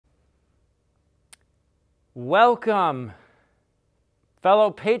Welcome, fellow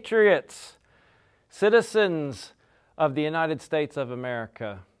patriots, citizens of the United States of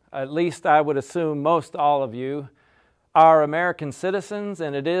America. At least I would assume most all of you are American citizens,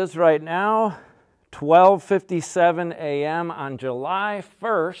 and it is right now 12:57 a.m. on July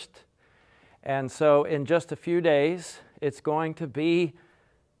 1st. And so in just a few days, it's going to be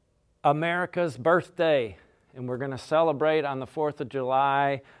America's birthday, and we're going to celebrate on the 4th of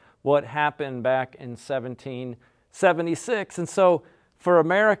July what happened back in 1776. And so for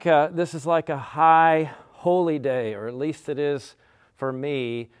America, this is like a high holy day, or at least it is for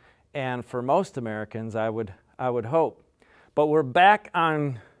me and for most Americans, I would hope. But we're back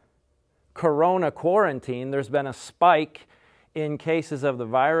on Corona quarantine. There's been a spike in cases of the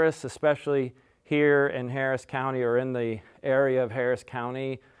virus, especially here in Harris County, or in the area of Harris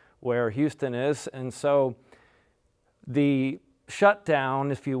County where Houston is. And so the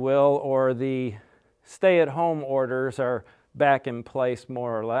shutdown, if you will, or the stay-at-home orders are back in place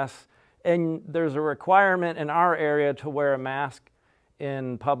more or less. And there's a requirement in our area to wear a mask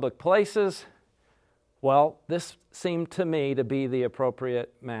in public places. Well, this seemed to me to be the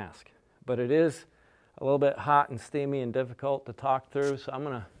appropriate mask. But it is a little bit hot and steamy and difficult to talk through, so I'm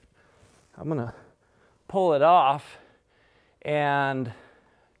gonna pull it off. And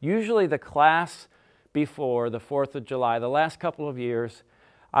usually the class before the 4th of July, the last couple of years,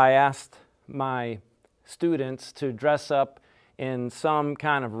 I asked my students to dress up in some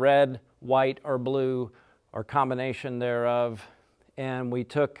kind of red, white, or blue, or combination thereof, and we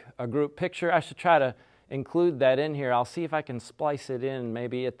took a group picture. I should try to include that in here. I'll see if I can splice it in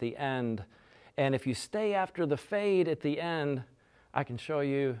maybe at the end. And if you stay after the fade at the end, I can show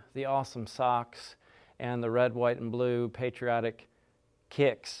you the awesome socks and the red, white, and blue patriotic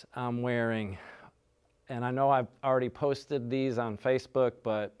kicks I'm wearing. And I know I've already posted these on Facebook,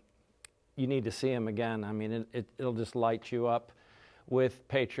 but you need to see them again. I mean, it'll just light you up with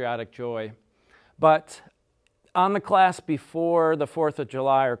patriotic joy. But on the class before the 4th of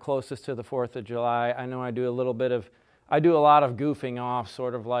July, or closest to the 4th of July, I know I do a lot of goofing off,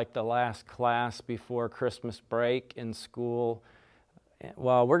 sort of like the last class before Christmas break in school.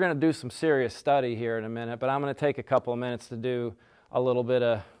 Well, we're going to do some serious study here in a minute, but I'm going to take a couple of minutes to do a little bit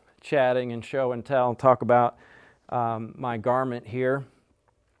of chatting and show and tell and talk about my garment here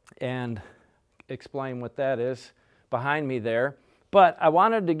and explain what that is behind me there. But I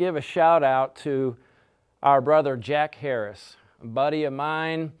wanted to give a shout out to our brother Jack Harris, a buddy of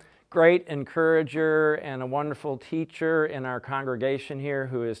mine, great encourager and a wonderful teacher in our congregation here,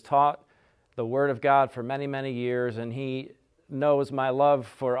 who has taught the Word of God for many, many years, and he knows my love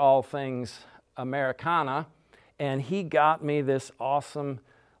for all things Americana, and he got me this awesome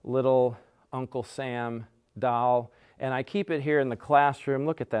little Uncle Sam doll, and I keep it here in the classroom.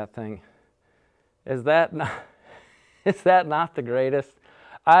 Look at that thing. Is that not the greatest?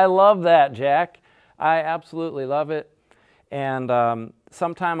 I love that, Jack. I absolutely love it. And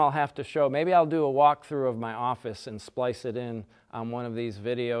sometime I'll have to show, maybe I'll do a walkthrough of my office and splice it in on one of these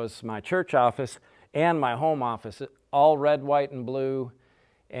videos, my church office and my home office, all red, white, and blue,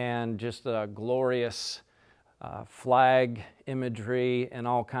 and just a glorious flag imagery and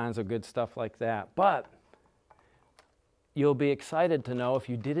all kinds of good stuff like that. But you'll be excited to know, if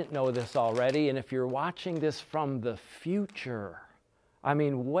you didn't know this already, and if you're watching this from the future, I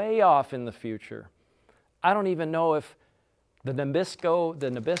mean way off in the future, I don't even know if the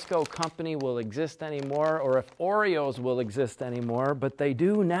Nabisco company will exist anymore, or if Oreos will exist anymore, but they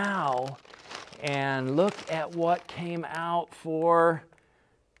do now. And look at what came out for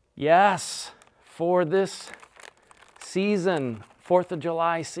this season, 4th of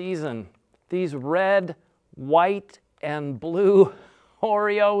July season. These red, white, and blue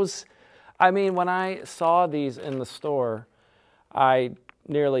Oreos. I mean, when I saw these in the store, I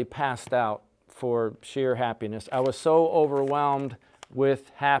nearly passed out for sheer happiness. I was so overwhelmed with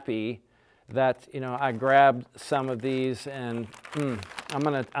happy that, I grabbed some of these, and I'm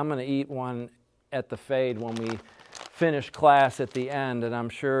gonna eat one at the fade when we finish class at the end, and I'm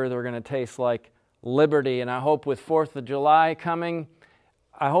sure they're gonna taste like liberty. And I hope with 4th of July coming,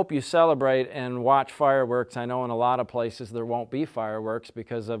 I hope you celebrate and watch fireworks. I know in a lot of places there won't be fireworks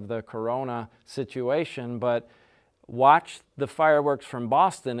because of the corona situation, but watch the fireworks from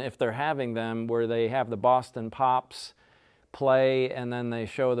Boston if they're having them, where they have the Boston Pops play and then they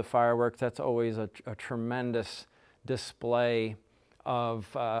show the fireworks. That's always a tremendous display of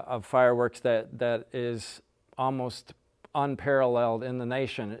fireworks that is almost unparalleled in the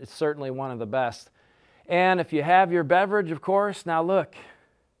nation. It's certainly one of the best. And if you have your beverage, of course, now look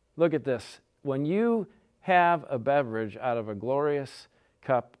at this. When you have a beverage out of a glorious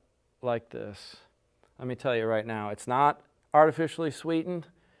cup like this, Let me tell you right now, it's not artificially sweetened.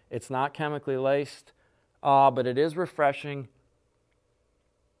 It's not chemically laced, but it is refreshing.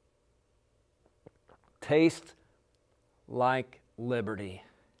 Tastes like liberty.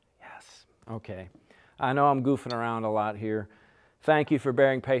 Yes. Okay. I know I'm goofing around a lot here. Thank you for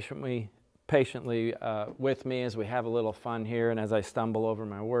bearing patiently with me as we have a little fun here and as I stumble over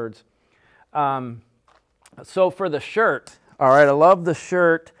my words. So for the shirt, all right, I love the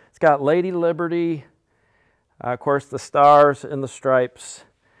shirt. It's got Lady Liberty, of course, the stars and the stripes,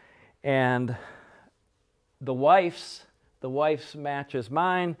 and the wife's matches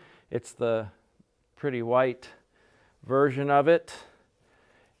mine. It's the pretty white version of it,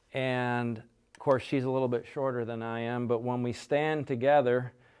 and of course she's a little bit shorter than I am, but when we stand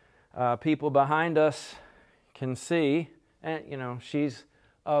together, people behind us can see, and you know, she's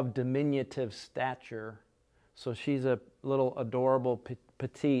of diminutive stature, so she's a little adorable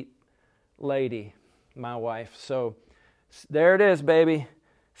petite lady, my wife. So there it is, baby,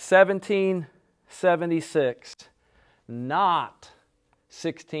 1776, not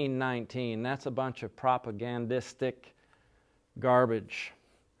 1619. That's a bunch of propagandistic garbage,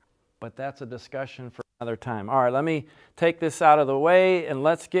 but that's a discussion for another time. All right, let me take this out of the way and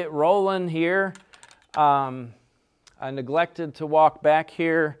let's get rolling here. I neglected to walk back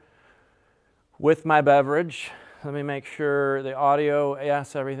here with my beverage. Let me make sure the audio,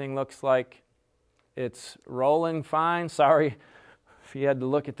 yes, everything looks like it's rolling fine. Sorry if you had to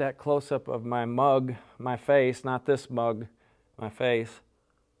look at that close-up of my mug, my face, not this mug, my face.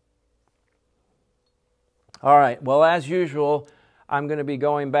 All right, well, as usual, I'm going to be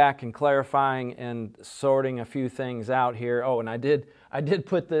going back and clarifying and sorting a few things out here. Oh, and I did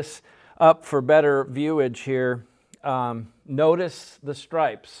put this up for better viewage here. Notice the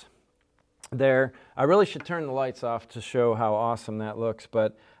stripes there. I really should turn the lights off to show how awesome that looks,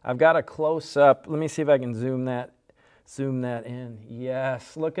 but I've got a close-up. Let me see if I can zoom that in.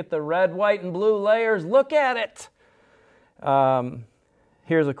 Yes, look at the red, white, and blue layers. Look at it.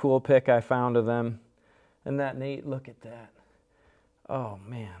 Here's a cool pic I found of them. Isn't that neat? Look at that. Oh,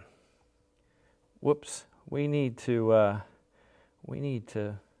 man. Whoops. We need to,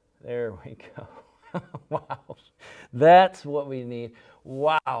 there we go. Wow. That's what we need.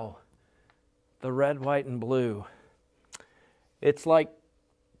 Wow. The red, white, and blue. It's like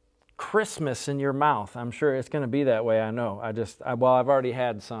Christmas in your mouth. I'm sure it's going to be that way, I know. Well, I've already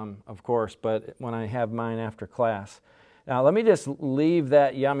had some, of course, but when I have mine after class. Now, let me just leave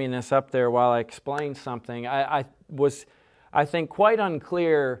that yumminess up there while I explain something. I was, I think, quite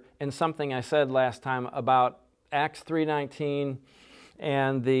unclear in something I said last time about Acts 3:19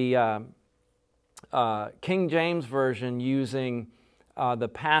 and the King James Version using the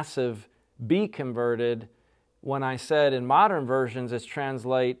passive be converted, when I said in modern versions it's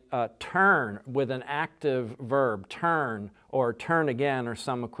translate turn with an active verb, turn or turn again or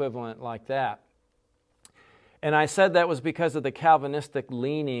some equivalent like that. And I said that was because of the Calvinistic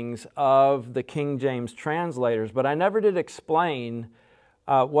leanings of the King James translators, but I never did explain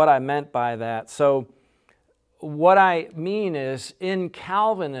what I meant by that. So what I mean is, in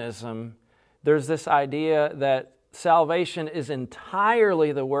Calvinism, there's this idea that salvation is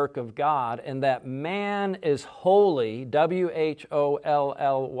entirely the work of God and that man is wholly, W-H-O-L-L-Y,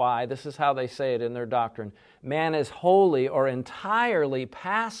 this is how they say it in their doctrine, man is wholly or entirely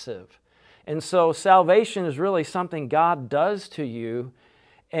passive. And so salvation is really something God does to you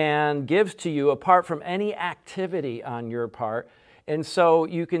and gives to you apart from any activity on your part. And so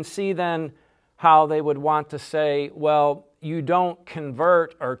you can see then how they would want to say, well, you don't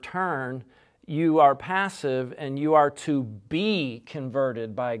convert or turn, you are passive and you are to be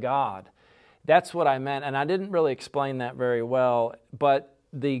converted by God. That's what I meant, and I didn't really explain that very well, but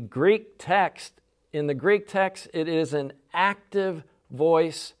the Greek text, in the Greek text, it is an active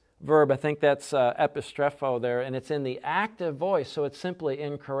voice verb. I think that's epistrepho there, and it's in the active voice, so it's simply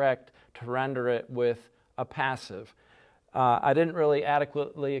incorrect to render it with a passive. I didn't really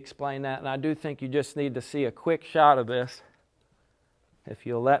adequately explain that, and I do think you just need to see a quick shot of this, if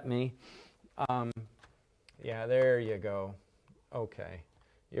you'll let me. Yeah, there you go. Okay,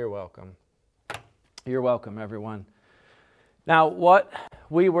 you're welcome. You're welcome, everyone. Now, what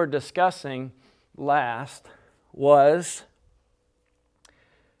we were discussing last was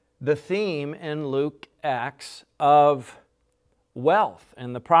the theme in Luke Acts of wealth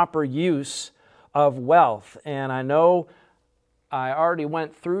and the proper use of wealth. And I know I already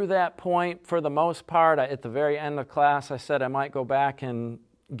went through that point for the most part. At the very end of class, I said I might go back and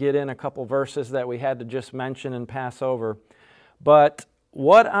get in a couple verses that we had to just mention and pass over. But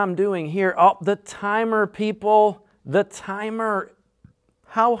what I'm doing here, oh, the timer, people, the timer,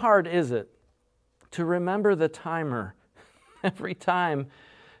 how hard is it to remember the timer every time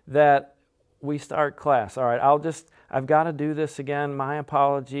that we start class. All right, I've got to do this again. My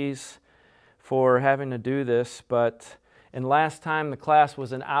apologies for having to do this, but last time the class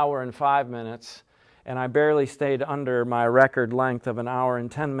was an hour and 5 minutes, and I barely stayed under my record length of an hour and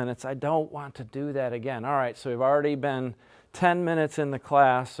 10 minutes. I don't want to do that again. All right, so we've already been 10 minutes in the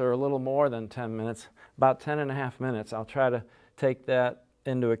class, or a little more than 10 minutes, about 10 and a half minutes. I'll try to take that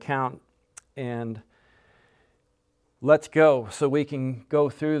into account, and let's go so we can go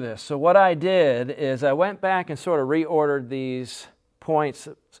through this. So what I did is I went back and sort of reordered these points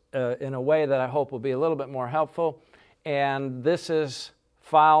in a way that I hope will be a little bit more helpful. And this is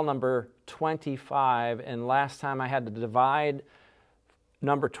file number 25, and last time I had to divide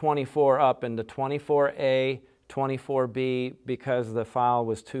number 24 up into 24A, 24B, because the file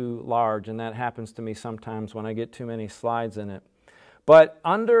was too large, and that happens to me sometimes when I get too many slides in it. But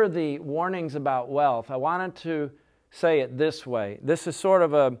under the warnings about wealth, I wanted to say it this way. This is sort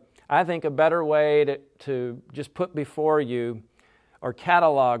of I think, a better way to just put before you or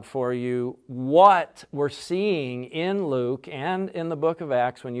catalog for you what we're seeing in Luke and in the book of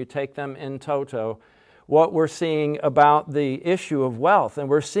Acts when you take them in toto, what we're seeing about the issue of wealth. And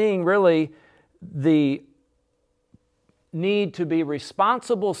we're seeing really the need to be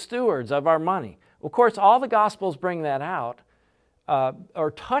responsible stewards of our money. Of course, all the Gospels bring that out,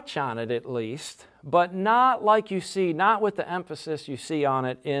 or touch on it at least, but not like you see, not with the emphasis you see on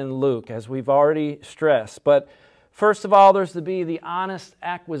it in Luke, as we've already stressed. But first of all, there's to be the honest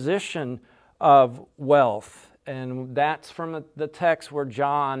acquisition of wealth. And that's from the text where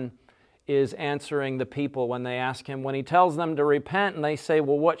John is answering the people when they ask him, when he tells them to repent, and they say,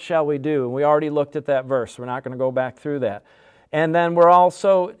 well, what shall we do? And we already looked at that verse. We're not going to go back through that. And then we're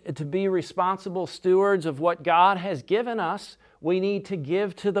also to be responsible stewards of what God has given us. We need to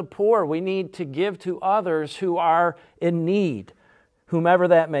give to the poor. We need to give to others who are in need, whomever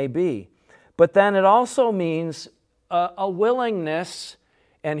that may be. But then it also means a willingness,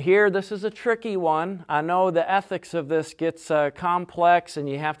 and here this is a tricky one. I know the ethics of this gets complex, and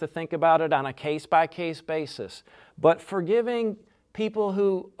you have to think about it on a case-by-case basis. But forgiving people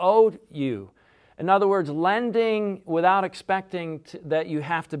who owe you. In other words, lending without expecting that you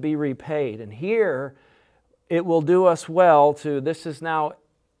have to be repaid. And here, it will do us well to, this is now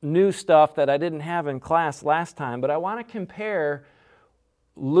new stuff that I didn't have in class last time, but I want to compare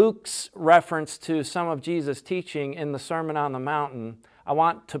Luke's reference to some of Jesus' teaching in the Sermon on the Mountain. I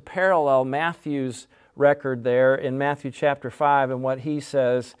want to parallel Matthew's record there in Matthew chapter 5 and what he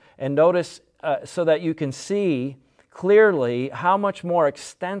says. And notice so that you can see clearly how much more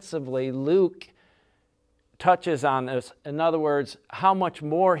extensively Luke touches on this. In other words, how much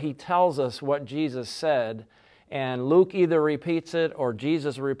more he tells us what Jesus said. And Luke either repeats it or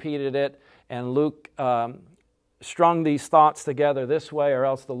Jesus repeated it. And Luke strung these thoughts together this way, or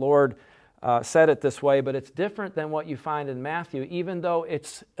else the Lord said it this way. But it's different than what you find in Matthew, even though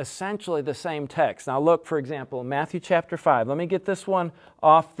it's essentially the same text. Now look, for example, in Matthew chapter 5. Let me get this one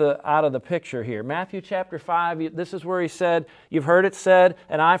out of the picture here. Matthew chapter 5, this is where he said, you've heard it said,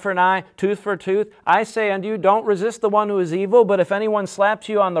 an eye for an eye, tooth for a tooth. I say unto you, don't resist the one who is evil, but if anyone slaps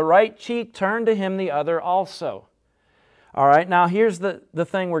you on the right cheek, turn to him the other also. All right, now here's the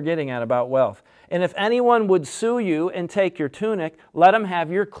thing we're getting at about wealth. And if anyone would sue you and take your tunic, let him have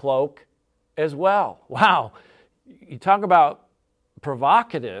your cloak as well. Wow, you talk about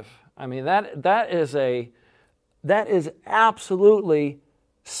provocative. I mean, that is absolutely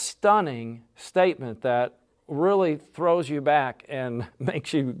stunning statement that really throws you back and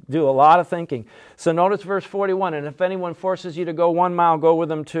makes you do a lot of thinking. So notice verse 41, and if anyone forces you to go 1 mile, go with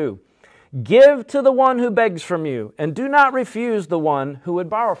them 2. Give to the one who begs from you, and do not refuse the one who would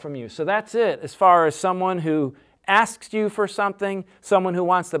borrow from you. So that's it as far as someone who asks you for something, someone who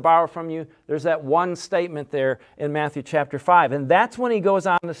wants to borrow from you. There's that one statement there in Matthew chapter 5. And that's when he goes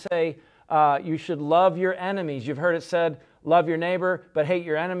on to say, you should love your enemies. You've heard it said, love your neighbor, but hate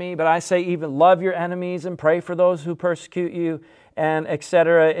your enemy. But I say even love your enemies and pray for those who persecute you, and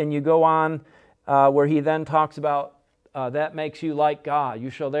etc. And you go on where he then talks about that makes you like God. You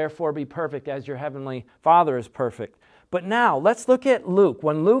shall therefore be perfect as your heavenly Father is perfect. But now, let's look at Luke.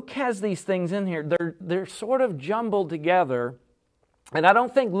 When Luke has these things in here, they're sort of jumbled together. And I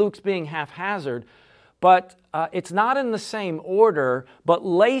don't think Luke's being haphazard, but it's not in the same order. But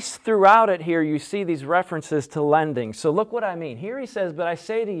laced throughout it here, you see these references to lending. So look what I mean. Here he says, but I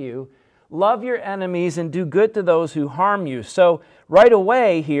say to you, love your enemies and do good to those who harm you. So right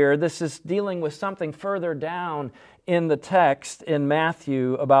away here, this is dealing with something further down in the text in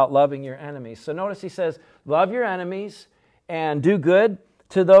Matthew about loving your enemies. So notice he says, love your enemies and do good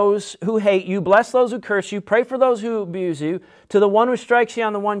to those who hate you, bless those who curse you, pray for those who abuse you. To the one who strikes you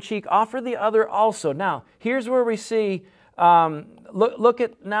on the one cheek, offer the other also. Now, here's where we see, look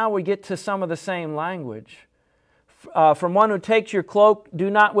at, now we get to some of the same language. From one who takes your cloak, do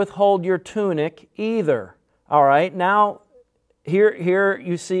not withhold your tunic either. All right, now here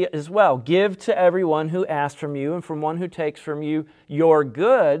you see as well. Give to everyone who asks from you, and from one who takes from you your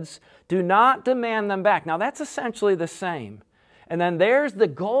goods, do not demand them back. Now that's essentially the same. And then there's the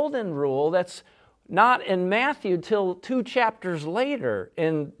golden rule that's not in Matthew till 2 chapters later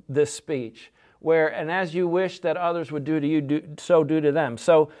in this speech, where, and as you wish that others would do to you, so do to them.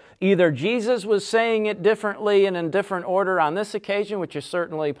 So either Jesus was saying it differently and in different order on this occasion, which is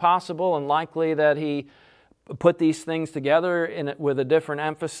certainly possible and likely that he put these things together with a different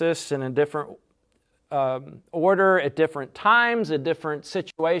emphasis and a different order at different times, at different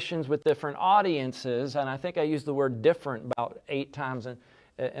situations with different audiences. And I think I used the word different about 8 times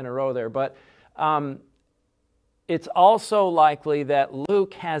in a row there. But it's also likely that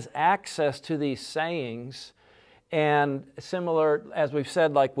Luke has access to these sayings, and similar, as we've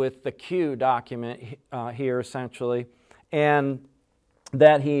said, like with the Q document here essentially, and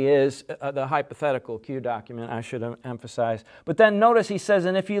that he is the hypothetical Q document, I should emphasize. But then notice he says,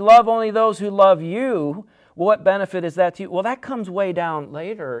 and if you love only those who love you, what benefit is that to you? Well, that comes way down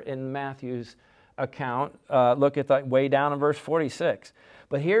later in Matthew's account. Look at that way down in verse 46.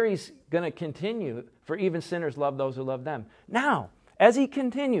 But here he's going to continue, for even sinners love those who love them. Now, as he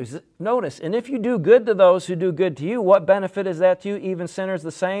continues, notice, and if you do good to those who do good to you, what benefit is that to you? Even sinners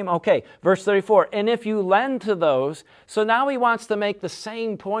the same? Okay, verse 34, and if you lend to those, so now he wants to make the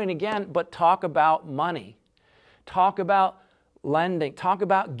same point again, but talk about money. Talk about lending. Talk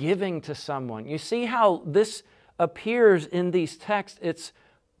about giving to someone. You see how this appears in these texts? It's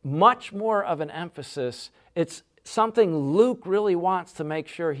much more of an emphasis. It's something Luke really wants to make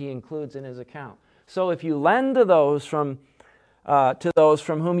sure he includes in his account. So if you lend to those from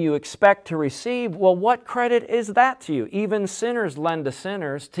whom you expect to receive, well, what credit is that to you? Even sinners lend to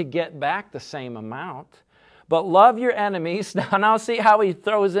sinners to get back the same amount. But love your enemies. Now see how he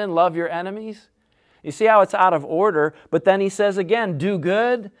throws in love your enemies? You see how it's out of order, but then he says again, do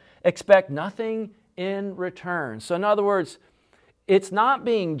good, expect nothing in return. So in other words, it's not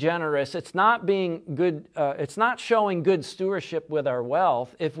being generous, it's not being good, it's not showing good stewardship with our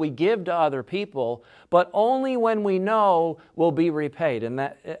wealth if we give to other people, but only when we know we'll be repaid. And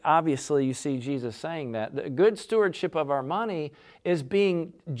that obviously you see Jesus saying that. The good stewardship of our money is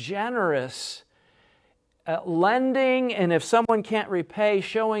being generous, lending, and if someone can't repay,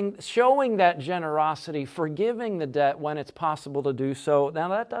 showing that generosity, forgiving the debt when it's possible to do so. Now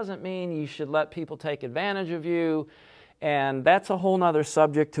that doesn't mean you should let people take advantage of you, and that's a whole nother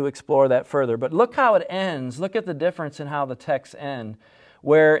subject to explore that further. But look how it ends. Look at the difference in how the texts end.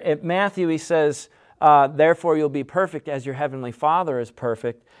 Where in Matthew he says, therefore you'll be perfect as your heavenly Father is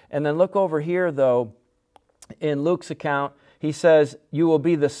perfect. And then look over here though, in Luke's account, he says, you will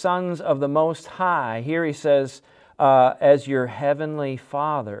be the sons of the Most High. Here he says, as your heavenly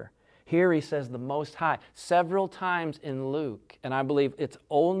Father. Here he says the Most High. Several times in Luke, and I believe it's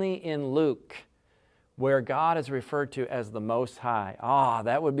only in Luke where God is referred to as the Most High.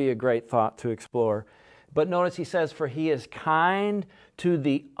 That would be a great thought to explore. But notice he says, for he is kind to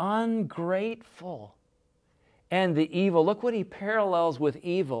the ungrateful and the evil. Look what he parallels with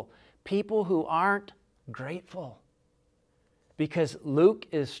evil. People who aren't grateful. Because Luke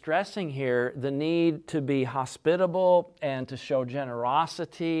is stressing here the need to be hospitable and to show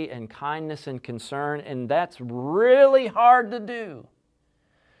generosity and kindness and concern. And that's really hard to do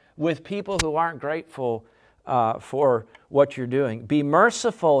with people who aren't grateful for what you're doing. Be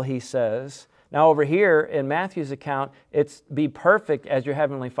merciful, he says. Now over here in Matthew's account, it's be perfect as your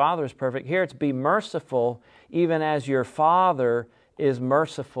heavenly Father is perfect. Here it's be merciful even as your Father is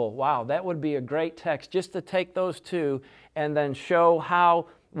merciful. Wow, that would be a great text just to take those two and then show how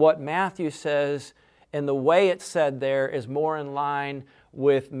what Matthew says and the way it's said there is more in line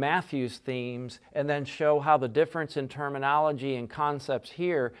with Matthew's themes, and then show how the difference in terminology and concepts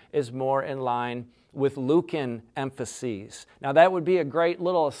here is more in line with Lucan emphases. Now that would be a great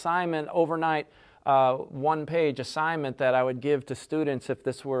little assignment, overnight one-page assignment that I would give to students if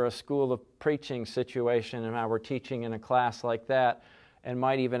this were a school of preaching situation and I were teaching in a class like that, and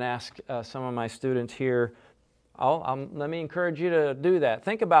might even ask some of my students here, let me encourage you to do that.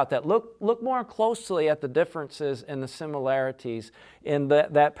 Think about that. Look more closely at the differences and the similarities in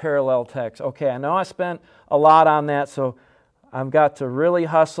that parallel text. Okay, I know I spent a lot on that, so I've got to really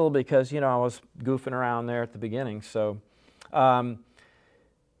hustle because, I was goofing around there at the beginning. So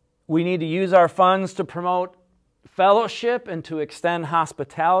we need to use our funds to promote fellowship and to extend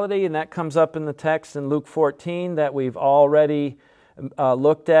hospitality, and that comes up in the text in Luke 14 that we've already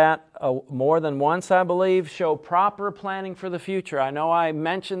looked at more than once, I believe. Show proper planning for the future. I know I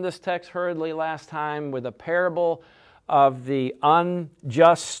mentioned this text hurriedly last time with a parable of the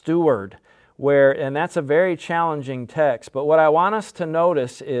unjust steward, and that's a very challenging text. But what I want us to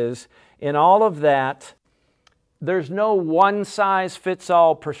notice is, in all of that, there's no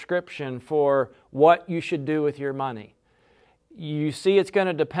one-size-fits-all prescription for what you should do with your money. You see, it's going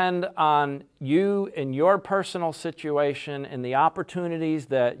to depend on you and your personal situation and the opportunities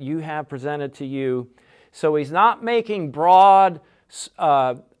that you have presented to you. So he's not making broad,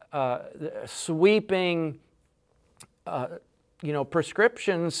 sweeping,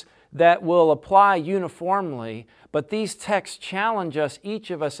 prescriptions that will apply uniformly, but these texts challenge us,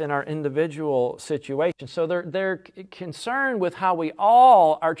 each of us, in our individual situation. So they're concerned with how we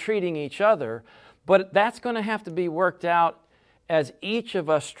all are treating each other, but that's going to have to be worked out as each of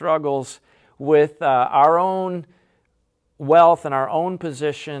us struggles with our own wealth and our own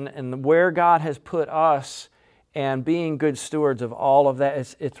position and where God has put us, and being good stewards of all of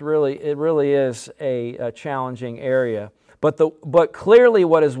that. It really is a challenging area. But clearly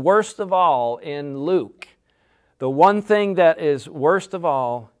what is worst of all in Luke, the one thing that is worst of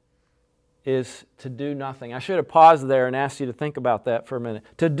all is to do nothing. I should have paused there and asked you to think about that for a minute.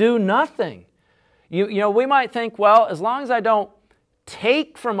 To do nothing. We might think, well, as long as I don't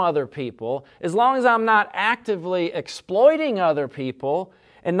take from other people, as long as I'm not actively exploiting other people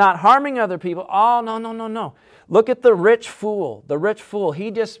and not harming other people, oh, no. Look at the rich fool. The rich fool,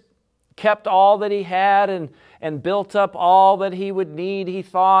 he just kept all that he had and built up all that he would need, he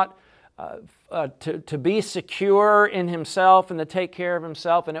thought, to be secure in himself and to take care of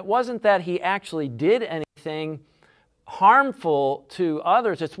himself. And it wasn't that he actually did anything harmful to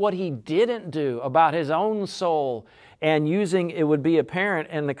others. It's what he didn't do about his own soul, and it would be apparent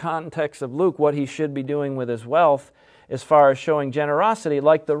in the context of Luke what he should be doing with his wealth as far as showing generosity,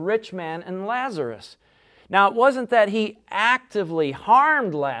 like the rich man and Lazarus. Now, it wasn't that he actively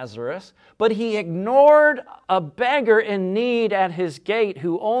harmed Lazarus, but he ignored a beggar in need at his gate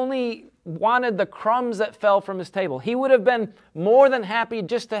who only wanted the crumbs that fell from his table. He would have been more than happy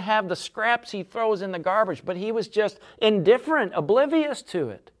just to have the scraps he throws in the garbage, but he was just indifferent, oblivious to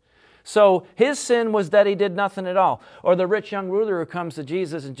it. So his sin was that he did nothing at all. Or the rich young ruler who comes to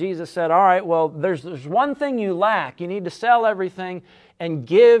Jesus, and Jesus said, all right, well, there's one thing you lack. You need to sell everything and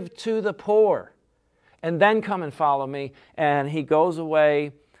give to the poor, and then come and follow me. And he goes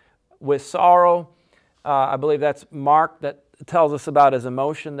away with sorrow. I believe that's Mark that tells us about his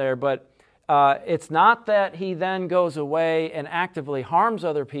emotion there. But it's not that he then goes away and actively harms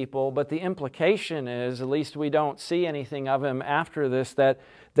other people, but the implication is, at least we don't see anything of him after this, that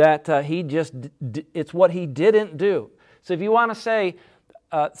it's what he didn't do. So if you want to say,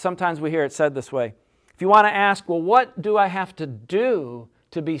 sometimes we hear it said this way, if you want to ask, well, what do I have to do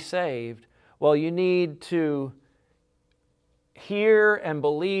to be saved? Well, you need to hear and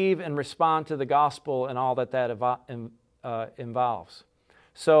believe and respond to the gospel and all that involves.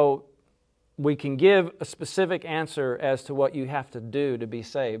 So we can give a specific answer as to what you have to do to be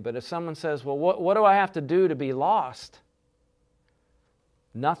saved. But if someone says, well, what do I have to do to be lost?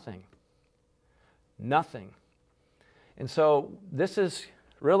 Nothing. Nothing. And so this is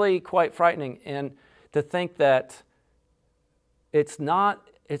really quite frightening, and to think that it's not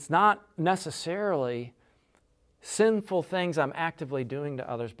necessarily sinful things I'm actively doing to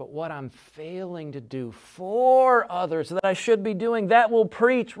others, but what I'm failing to do for others that I should be doing. That will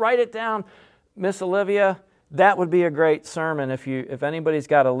preach. Write it down, Miss Olivia. That would be a great sermon if anybody's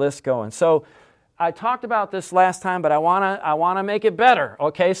got a list going. So I talked about this last time, but I want to make it better.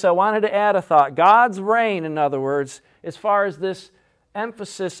 Okay, so I wanted to add a thought. God's reign, in other words, as far as this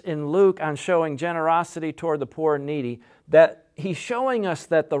emphasis in Luke on showing generosity toward the poor and needy, that he's showing us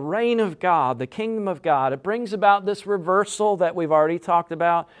that the reign of God, the kingdom of God, it brings about this reversal that we've already talked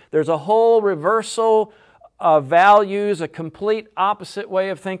about. There's a whole reversal of values, a complete opposite way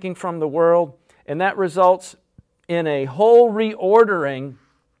of thinking from the world, and that results in a whole reordering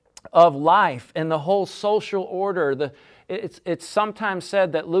of life and the whole social order. It's sometimes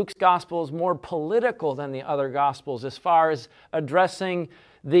said that Luke's gospel is more political than the other gospels as far as addressing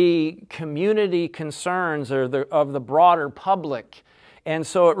the community concerns of the broader public. And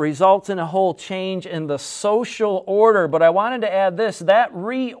so it results in a whole change in the social order. But I wanted to add this, that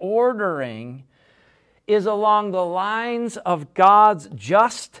reordering is along the lines of God's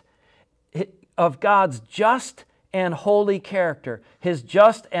just and holy character, His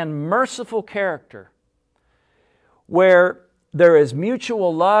just and merciful character, where there is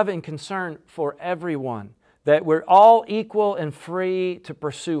mutual love and concern for everyone. that we're all equal and free to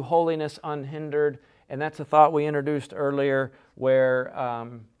pursue holiness unhindered. And that's a thought we introduced earlier, where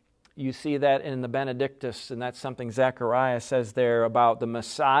you see that in the Benedictus, and that's something Zechariah says there about the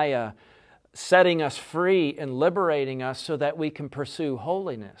Messiah setting us free and liberating us so that we can pursue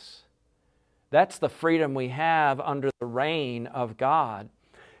holiness. That's the freedom we have under the reign of God.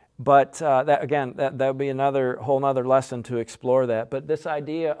 But that would be another whole other lesson to explore that. But this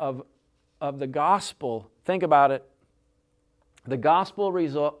idea of the gospel, think about it. The gospel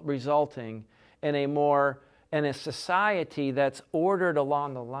resulting in a society that's ordered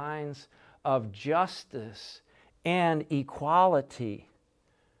along the lines of justice and equality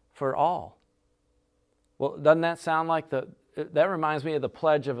for all. Well, doesn't that sound like that reminds me of the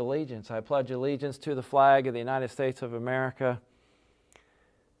Pledge of Allegiance. I pledge allegiance to the flag of the United States of America,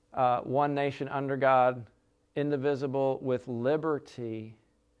 one nation under God, indivisible, with liberty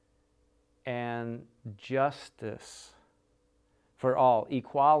and justice for all.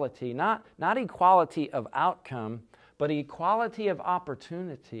 Equality, not equality of outcome, but equality of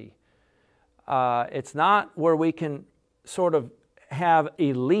opportunity. It's not where we can sort of have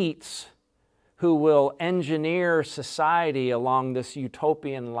elites who will engineer society along this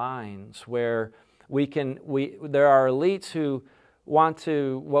utopian lines, where there are elites who want to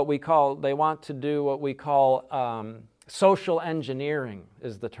do what we call social engineering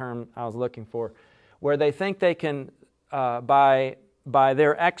is the term I was looking for, where they think they can by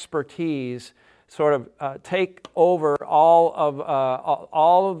their expertise sort of take over all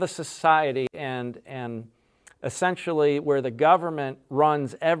of the society and essentially where the government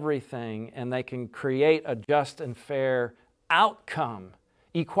runs everything, and they can create a just and fair outcome,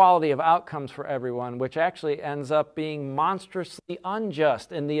 equality of outcomes for everyone, which actually ends up being monstrously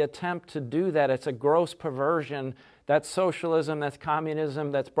unjust in the attempt to do that. It's a gross perversion. That's socialism, that's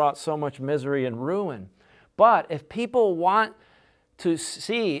communism, that's brought so much misery and ruin. But if people want to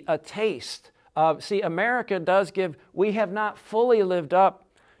see a taste of, America does give, we have not fully lived up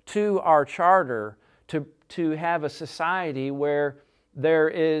to our charter to have a society where there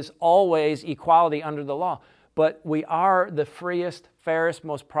is always equality under the law. But we are the freest, fairest,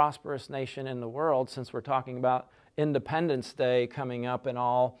 most prosperous nation in the world, since we're talking about Independence Day coming up and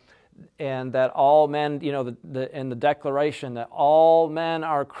all, and that all men, in the Declaration, that all men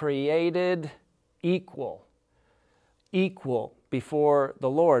are created equal before the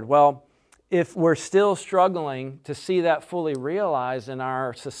Lord. Well, if we're still struggling to see that fully realized in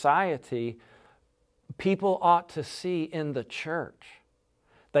our society, people ought to see in the church.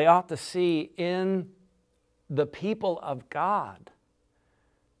 They ought to see in the people of God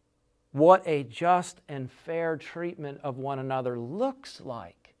what a just and fair treatment of one another looks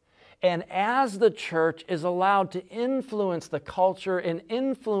like. And as the church is allowed to influence the culture and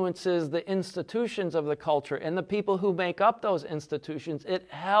influences the institutions of the culture and the people who make up those institutions, it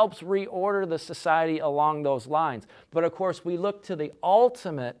helps reorder the society along those lines. But of course, we look to the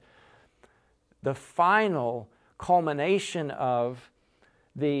ultimate, the final culmination of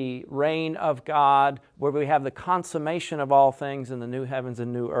the reign of God, where we have the consummation of all things in the new heavens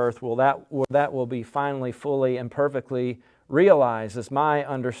and new earth. That will be finally, fully, and perfectly realized, is my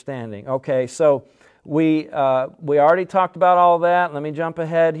understanding. Okay, so we already talked about all that. Let me jump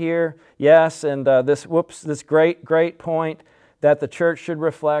ahead here. Yes, and this great point that the church should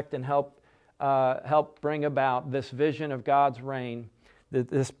reflect and help bring about this vision of God's reign,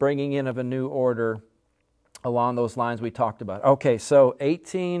 this bringing in of a new order along those lines we talked about. Okay, so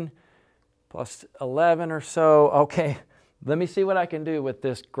 18 plus 11 or so. Okay, let me see what I can do with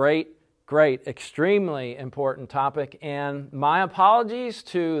this great, extremely important topic. And my apologies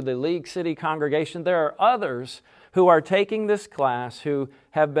to the League City congregation. There are others who are taking this class who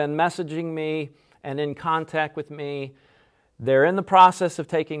have been messaging me and in contact with me. They're in the process of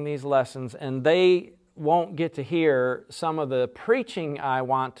taking these lessons, and they won't get to hear some of the preaching I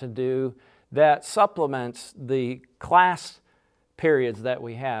want to do that supplements the class periods that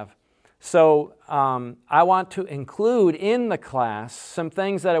we have. So I want to include in the class some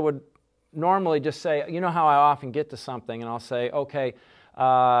things that I would normally just say. You know how I often get to something and I'll say, okay,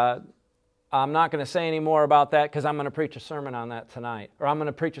 I'm not going to say any more about that because I'm going to preach a sermon on that tonight, or I'm going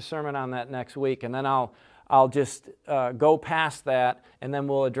to preach a sermon on that next week, and then I'll just go past that, and then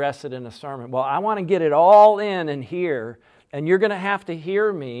we'll address it in a sermon. Well, I want to get it all in here, and you're going to have to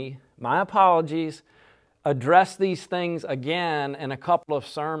hear me, my apologies, address these things again in a couple of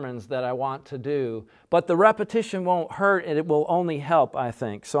sermons that I want to do. But the repetition won't hurt, and it will only help, I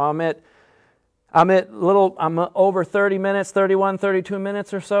think. So I'm over 30 minutes, 31, 32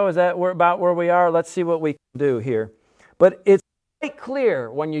 minutes or so. Is that about where we are? Let's see what we can do here. But it's quite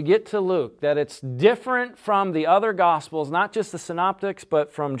clear when you get to Luke that it's different from the other Gospels, not just the synoptics,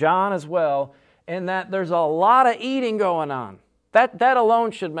 but from John as well, and that there's a lot of eating going on. That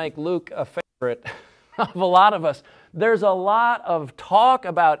alone should make Luke a favorite of a lot of us. There's a lot of talk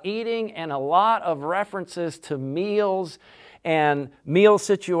about eating and a lot of references to meals and meal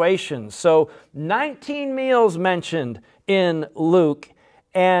situations. So 19 meals mentioned in Luke,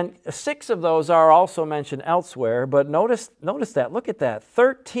 and 6 of those are also mentioned elsewhere. But notice that. Look at that.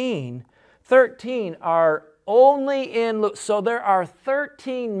 13 are only in Luke. So there are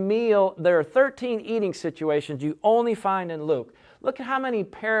 13 eating situations you only find in Luke. Look at how many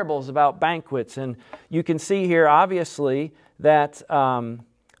parables about banquets. And you can see here, obviously, that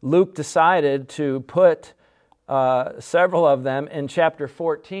Luke decided to put several of them in chapter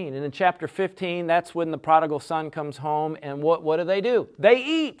 14. And in chapter 15, that's when the prodigal son comes home. And what do? They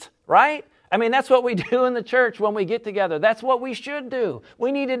eat, right? I mean, that's what we do in the church when we get together. That's what we should do.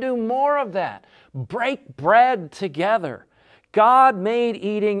 We need to do more of that. Break bread together. God made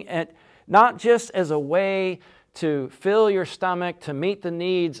eating not just as a way to fill your stomach, to meet the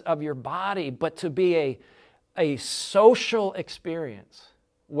needs of your body, but to be a social experience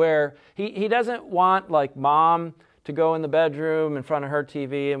where he doesn't want like mom to go in the bedroom in front of her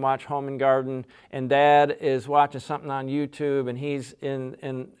TV and watch Home and Garden, and dad is watching something on YouTube and he's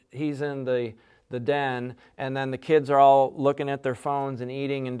in the den, and then the kids are all looking at their phones and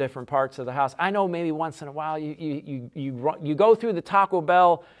eating in different parts of the house. I know maybe once in a while you go through the Taco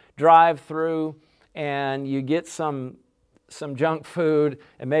Bell drive-through and you get some junk food,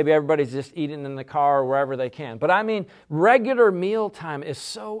 and maybe everybody's just eating in the car or wherever they can. But I mean, regular mealtime is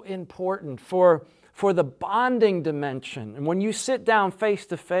so important for the bonding dimension. And when you sit down face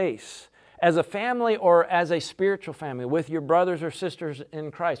to face as a family or as a spiritual family with your brothers or sisters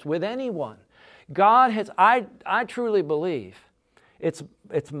in Christ, with anyone, God has, I truly believe, it's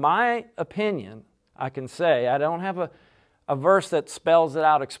my opinion, I can say, I don't have a verse that spells it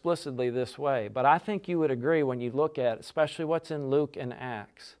out explicitly this way, but I think you would agree when you look at, especially what's in Luke and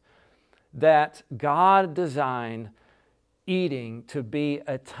Acts, that God designed eating to be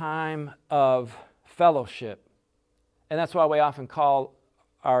a time of fellowship. And that's why we often call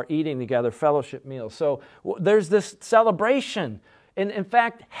our eating together fellowship meals. So there's this celebration. And in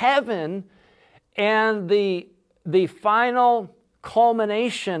fact, heaven and the final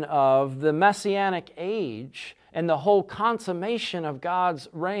culmination of the Messianic age and the whole consummation of God's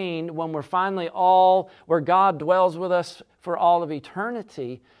reign, when we're finally where God dwells with us for all of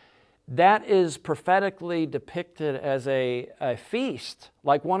eternity, that is prophetically depicted as a feast,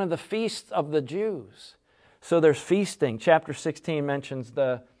 like one of the feasts of the Jews. So there's feasting. Chapter 16 mentions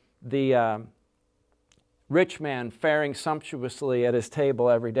the rich man faring sumptuously at his table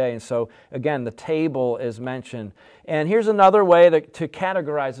every day. And so, again, the table is mentioned. And here's another way to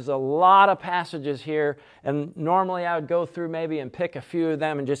categorize. There's a lot of passages here, and normally I would go through maybe and pick a few of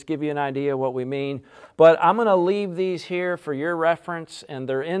them and just give you an idea of what we mean. But I'm going to leave these here for your reference, and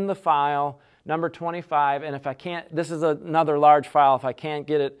they're in the file, number 25. And if I can't, this is another large file. If I can't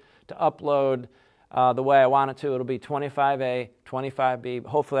get it to upload the way I want it to, it'll be 25A, 25B.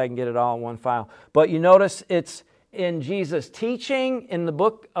 Hopefully I can get it all in one file. But you notice it's in Jesus' teaching in the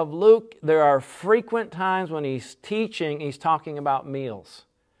book of Luke. There are frequent times when he's teaching, he's talking about meals.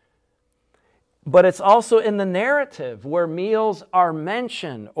 But it's also in the narrative where meals are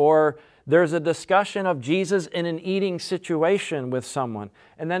mentioned, or there's a discussion of Jesus in an eating situation with someone.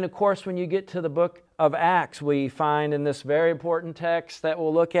 And then, of course, when you get to the book of Acts, we find in this very important text that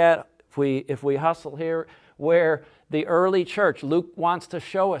we'll look at, if we hustle here, where the early church, Luke wants to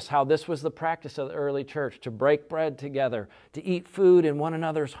show us how this was the practice of the early church, to break bread together, to eat food in one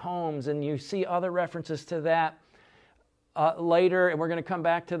another's homes. And you see other references to that later. And we're going to come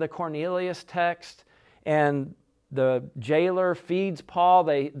back to the Cornelius text. And the jailer feeds Paul.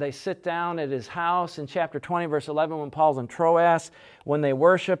 They sit down at his house in chapter 20, verse 11, when Paul's in Troas, when they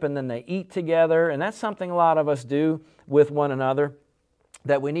worship and then they eat together. And that's something a lot of us do with one another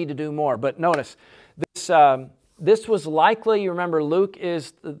that we need to do more. But notice, this was likely, you remember, Luke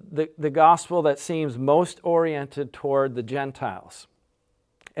is the gospel that seems most oriented toward the Gentiles.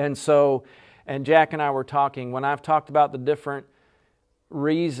 And so, and Jack and I were talking, when I've talked about the different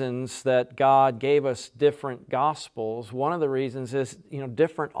reasons that God gave us different gospels, one of the reasons is,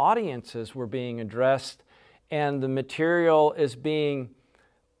 different audiences were being addressed, and the material is being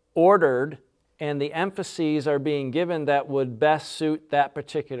ordered, and the emphases are being given that would best suit that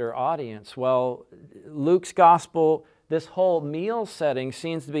particular audience. Well, Luke's gospel, this whole meal setting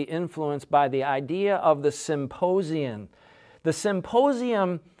seems to be influenced by the idea of the symposium. The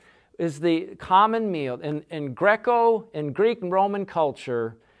symposium is the common meal. In Greek and Roman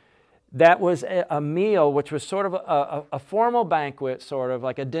culture, that was a meal which was sort of a formal banquet, sort of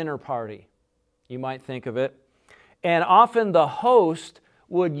like a dinner party, you might think of it. And often the host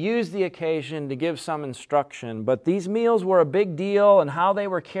would use the occasion to give some instruction. But these meals were a big deal, and how they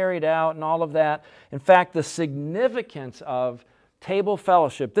were carried out and all of that. In fact, the significance of table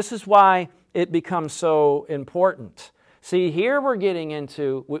fellowship, this is why it becomes so important. See, here we're getting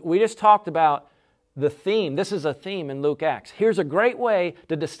into, we just talked about the theme. This is a theme in Luke Acts. Here's a great way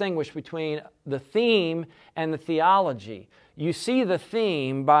to distinguish between the theme and the theology. You see the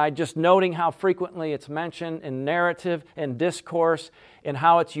theme by just noting how frequently it's mentioned in narrative and discourse and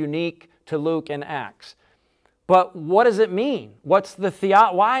how it's unique to Luke and Acts. But what does it mean?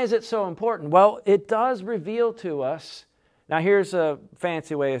 Why is it so important? Well, it does reveal to us. Now here's a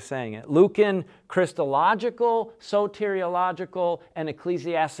fancy way of saying it. Lucan Christological, soteriological, and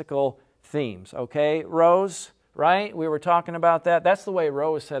ecclesiastical themes. Okay, Rose, right? We were talking about that. That's the way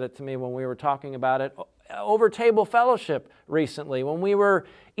Rose said it to me when we were talking about it over table fellowship recently, when we were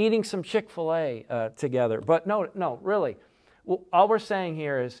eating some Chick-fil-A together. But no, really. All we're saying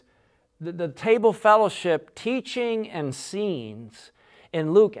here is the table fellowship teaching and scenes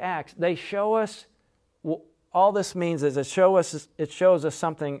in Luke Acts, they show us, all this means is it shows us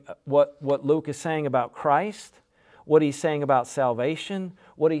something, what Luke is saying about Christ, what he's saying about salvation,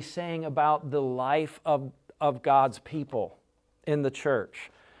 what he's saying about the life of God's people in the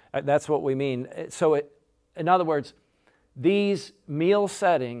church. That's what we mean. So in other words, these meal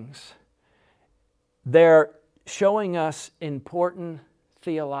settings, they're showing us important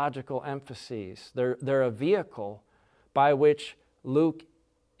theological emphases. They're a vehicle by which Luke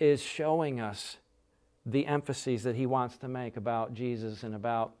is showing us the emphases that he wants to make about Jesus and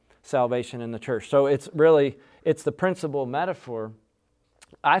about salvation in the church. So it's the principal metaphor,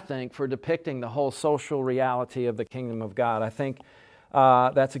 I think, for depicting the whole social reality of the kingdom of God. I think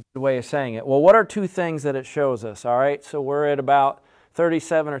that's a good way of saying it. Well, what are two things that it shows us? All right, so we're at about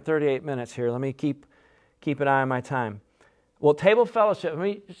 37 or 38 minutes here. Let me keep an eye on my time. Well, table fellowship, let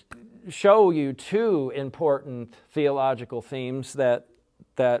me show you two important theological themes that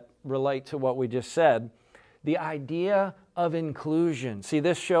relate to what we just said. The idea of inclusion. See,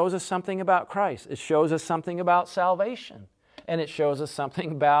 this shows us something about Christ. It shows us something about salvation. And it shows us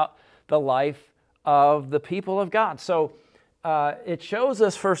something about the life of the people of God. So it shows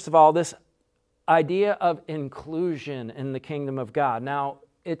us, first of all, this idea of inclusion in the kingdom of God. Now,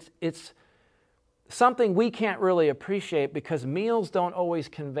 it's something we can't really appreciate because meals don't always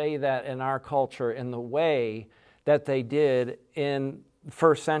convey that in our culture in the way that they did in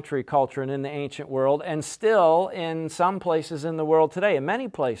first century culture and in the ancient world, and still in some places in the world today, in many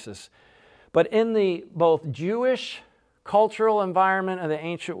places. But in the both Jewish cultural environment of the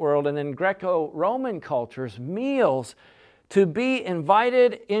ancient world and in Greco-Roman cultures, meals, to be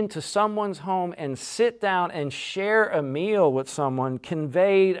invited into someone's home and sit down and share a meal with someone,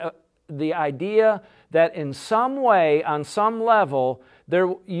 conveyed the idea that in some way, on some level,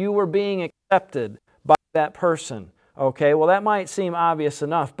 you were being accepted by that person. Okay, well that might seem obvious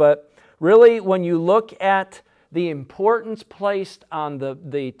enough, but really when you look at the importance placed on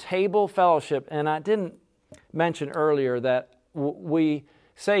the table fellowship, and I didn't mention earlier that we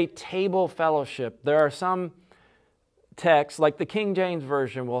say table fellowship. There are some texts, like the King James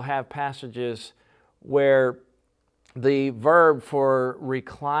Version will have passages where the verb for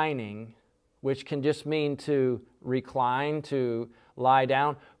reclining, which can just mean to recline, to lie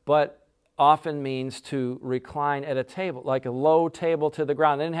down, but often means to recline at a table, like a low table to the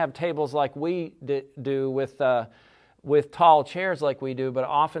ground. They didn't have tables like we do with tall chairs like we do, but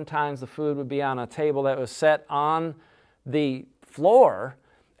oftentimes the food would be on a table that was set on the floor,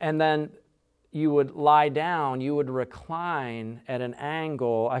 and then you would lie down, you would recline at an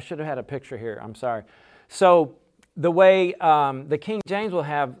angle. I should have had a picture here, I'm sorry. So the way the King James will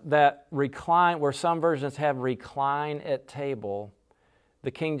have that recline, where some versions have recline at table, the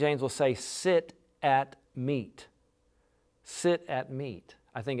King James will say, sit at meat. Sit at meat.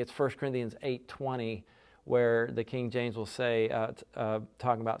 I think it's 1 Corinthians 8:20, where the King James will say,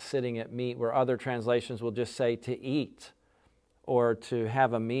 talking about sitting at meat, where other translations will just say to eat or to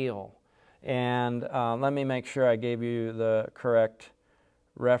have a meal. And let me make sure I gave you the correct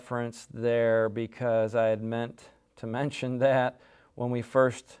reference there, because I had meant to mention that when we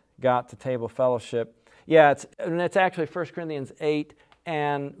first got to table fellowship. Yeah, it's actually 1 Corinthians 8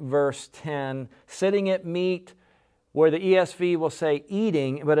 and verse 10, sitting at meat, where the ESV will say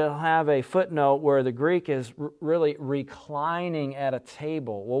eating, but it'll have a footnote where the Greek is really reclining at a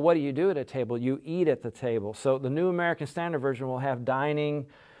table. Well, what do you do at a table? You eat at the table. So the New American Standard Version will have dining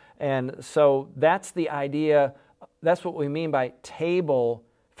And so that's the idea, that's what we mean by table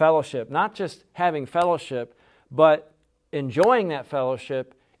fellowship. Not just having fellowship, but enjoying that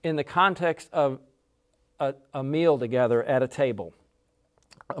fellowship in the context of a meal together at a table.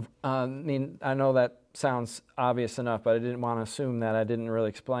 I mean, I know that sounds obvious enough, but I didn't want to assume that I didn't really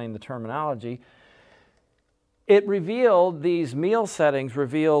explain the terminology. It revealed, these meal settings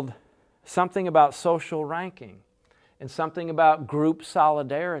revealed something about social ranking and something about group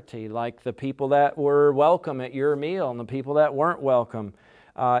solidarity, like the people that were welcome at your meal and the people that weren't welcome.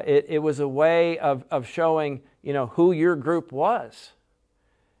 It was a way of showing, who your group was.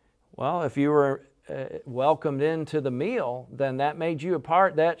 Well, if you were welcomed into the meal, then that made you a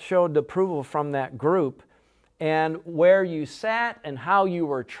part. That showed approval from that group. And where you sat and how you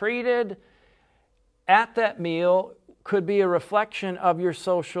were treated at that meal could be a reflection of your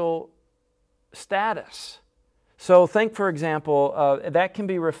social status. So think, for example, that can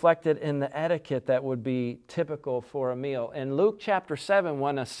be reflected in the etiquette that would be typical for a meal. In Luke chapter 7,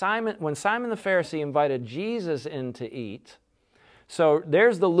 when Simon the Pharisee invited Jesus in to eat, so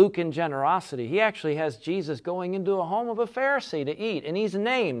there's the Lucan generosity. He actually has Jesus going into a home of a Pharisee to eat, and he's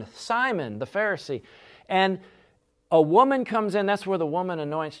named Simon the Pharisee. And a woman comes in, that's where the woman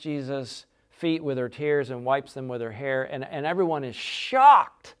anoints Jesus' feet with her tears and wipes them with her hair, and everyone is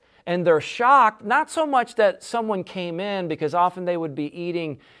shocked. And they're shocked, not so much that someone came in, because often they would be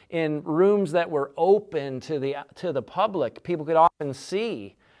eating in rooms that were open to the public. People could often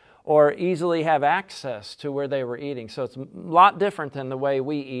see or easily have access to where they were eating. So it's a lot different than the way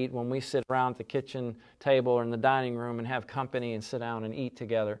we eat when we sit around the kitchen table or in the dining room and have company and sit down and eat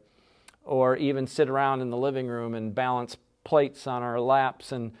together. Or even sit around in the living room and balance plates on our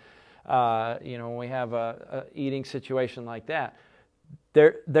laps, and when we have a eating situation like that.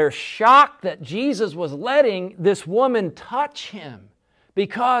 They're shocked that Jesus was letting this woman touch him,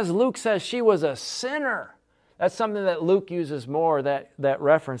 because Luke says she was a sinner. That's something that Luke uses more, that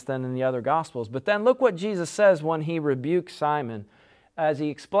reference, than in the other Gospels. But then look what Jesus says when he rebukes Simon. As he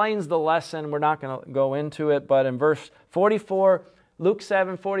explains the lesson, we're not going to go into it, but in verse 44, Luke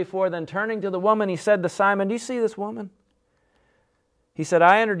 7:44, then turning to the woman, he said to Simon, do you see this woman? He said,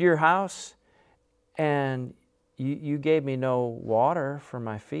 I entered your house, and you gave me no water for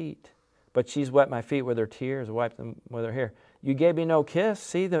my feet, but she's wet my feet with her tears, wiped them with her hair. You gave me no kiss.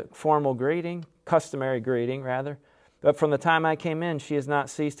 See the formal greeting, customary greeting rather. But from the time I came in, she has not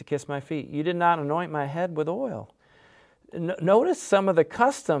ceased to kiss my feet. You did not anoint my head with oil. Notice some of the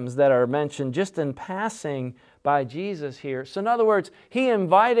customs that are mentioned just in passing by Jesus here. So in other words, he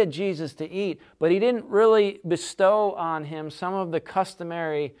invited Jesus to eat, but he didn't really bestow on him some of the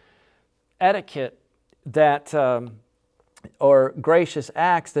customary etiquette that or gracious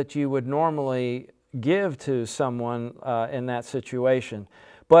acts that you would normally give to someone in that situation.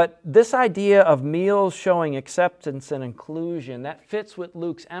 But this idea of meals showing acceptance and inclusion, that fits with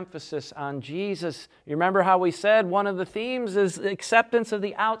Luke's emphasis on Jesus. You remember how we said one of the themes is acceptance of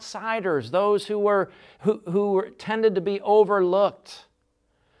the outsiders, those who tended to be overlooked,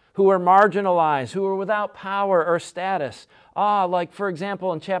 who were marginalized, who were without power or status. Like for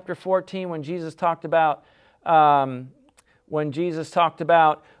example in chapter 14 when Jesus talked about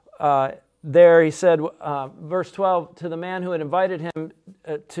there he said, verse 12, to the man who had invited him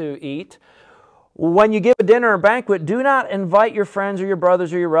to eat, when you give a dinner or banquet, do not invite your friends or your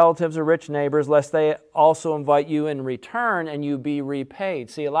brothers or your relatives or rich neighbors, lest they also invite you in return and you be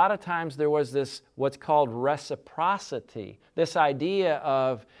repaid. See, a lot of times there was this, what's called reciprocity, this idea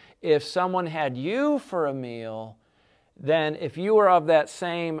of if someone had you for a meal, then if you were of that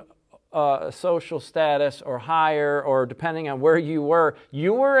same social status or higher, or depending on where you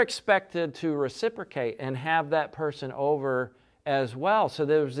were expected to reciprocate and have that person over as well. So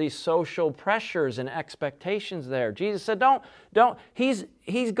there was these social pressures and expectations there. Jesus said,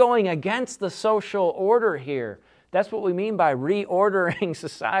 he's going against the social order here. That's what we mean by reordering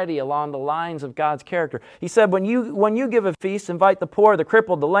society along the lines of God's character. He said, when you give a feast, invite the poor, the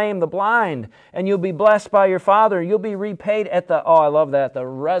crippled, the lame, the blind, and you'll be blessed by your Father. You'll be repaid at the, I love that, the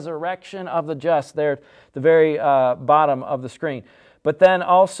resurrection of the just, there at the very bottom of the screen. But then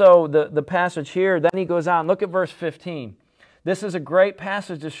also the passage here, then he goes on. Look at verse 15. This is a great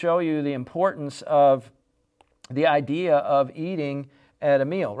passage to show you the importance of the idea of eating at a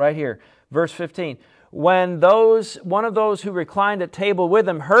meal. Right here, verse 15. When one of those who reclined at table with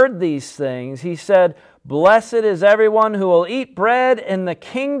him heard these things, he said, blessed is everyone who will eat bread in the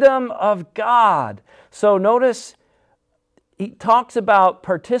kingdom of God. So notice he talks about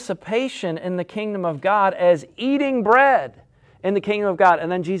participation in the kingdom of God as eating bread. in the kingdom of God.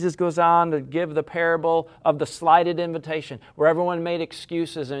 And then Jesus goes on to give the parable of the slighted invitation, where everyone made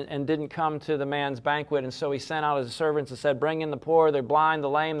excuses and didn't come to the man's banquet. And so he sent out his servants and said, bring in the poor, the blind, the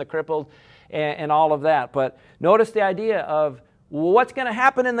lame, the crippled, and all of that. But notice the idea of what's going to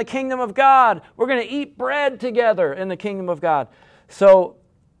happen in the kingdom of God. We're going to eat bread together in the kingdom of God. So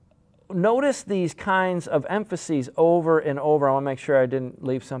notice these kinds of emphases over and over. I want to make sure I didn't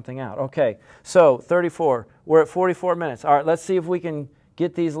leave something out. Okay, so 34. We're at 44 minutes. All right, let's see if we can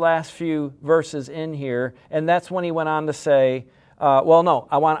get these last few verses in here. And that's when he went on to say, I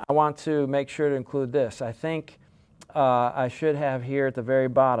want to make sure to include this. I think I should have here at the very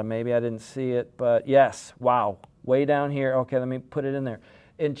bottom. Maybe I didn't see it, but yes, wow, way down here. Okay, let me put it in there.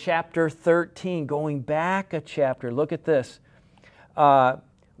 In chapter 13, going back a chapter, look at this.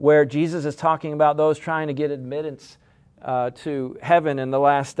 Where Jesus is talking about those trying to get admittance to heaven in the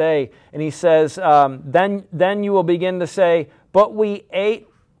last day. And he says, then you will begin to say, but we ate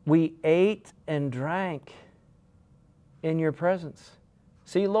and drank in your presence.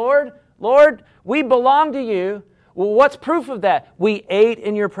 See, Lord, we belong to you. Well, what's proof of that? We ate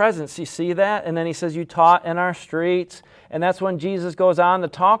in your presence. You see that? And then he says, you taught in our streets. And that's when Jesus goes on to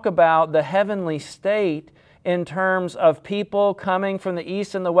talk about the heavenly state in terms of people coming from the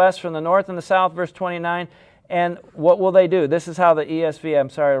east and the west, from the north and the south, verse 29. And what will they do? This is how the ESV, I'm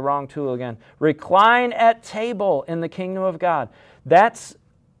sorry, wrong tool again. Recline at table in the kingdom of God. That's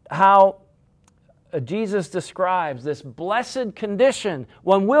how Jesus describes this blessed condition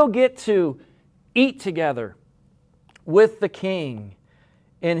when we'll get to eat together with the King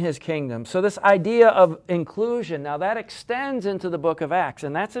in His kingdom. So this idea of inclusion, now that extends into the book of Acts.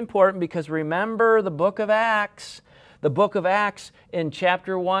 And that's important because remember the book of Acts in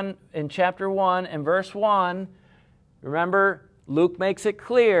chapter 1 and verse 1, remember Luke makes it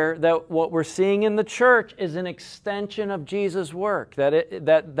clear that what we're seeing in the church is an extension of Jesus' work.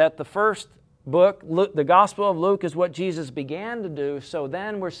 That the first book, the Gospel of Luke, is what Jesus began to do. So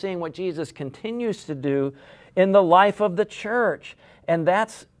then we're seeing what Jesus continues to do in the life of the church. And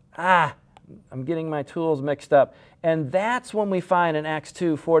that's, I'm getting my tools mixed up. And that's when we find in Acts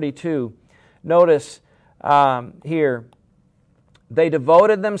 2:42. Notice here, they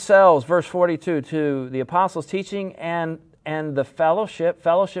devoted themselves, verse 42, to the apostles' teaching and the fellowship.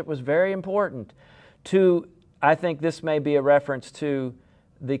 Fellowship was very important. I think this may be a reference to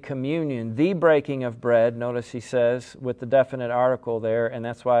the communion, the breaking of bread. Notice he says with the definite article there, and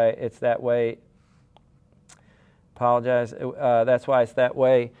that's why it's that way. Apologize. That's why it's that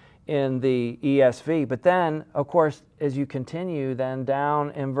way in the ESV. But then, of course, as you continue, then down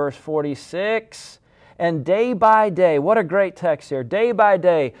in verse 46, and day by day, what a great text here, day by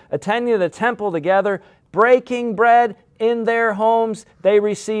day, attending to the temple together, breaking bread in their homes, they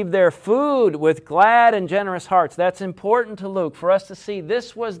received their food with glad and generous hearts. That's important to Luke for us to see.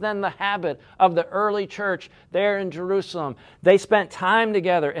 This was then the habit of the early church there in Jerusalem. They spent time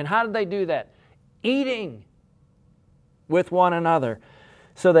together. And how did they do that? Eating with one another.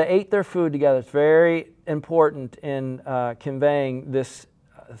 So they ate their food together. It's very important in conveying this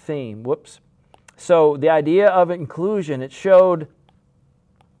theme. Whoops. So the idea of inclusion, it showed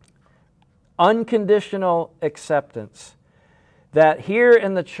unconditional acceptance. That here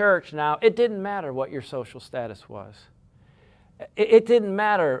in the church now, it didn't matter what your social status was. It didn't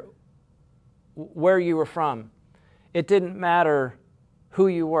matter where you were from. It didn't matter who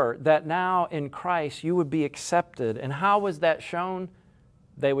you were, that now in Christ you would be accepted. And how was that shown?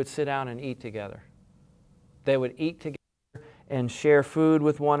 They would sit down and eat together. They would eat together and share food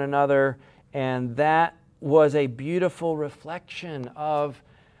with one another, and that was a beautiful reflection of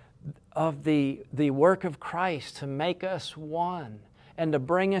the work of Christ to make us one and to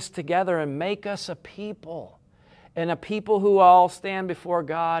bring us together and make us a people, and a people who all stand before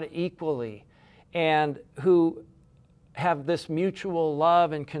God equally and who have this mutual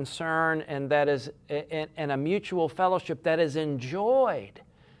love and concern, and that is and a mutual fellowship that is enjoyed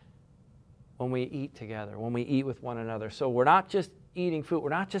when we eat together, when we eat with one another. So we're not just eating food, we're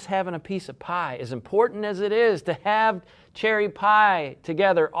not just having a piece of pie. As important as it is to have cherry pie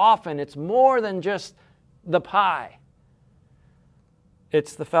together often, it's more than just the pie.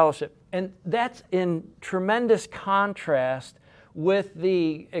 It's the fellowship. And that's in tremendous contrast with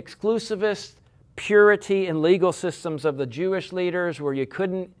the exclusivist purity and legal systems of the Jewish leaders, where you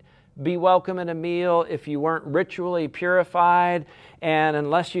couldn't be welcome at a meal if you weren't ritually purified, and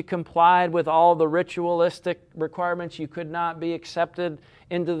unless you complied with all the ritualistic requirements, you could not be accepted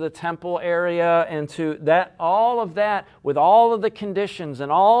into the temple area. And to that, all of that, with all of the conditions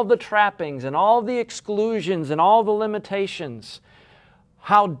and all of the trappings and all the exclusions and all the limitations,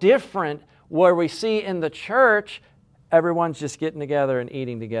 how different where we see in the church everyone's just getting together and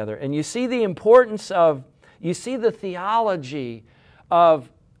eating together. And you see the importance of, you see the theology of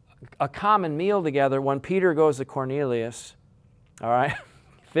a common meal together when Peter goes to Cornelius. All right,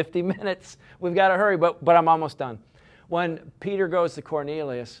 50 minutes. We've got to hurry, but I'm almost done. When Peter goes to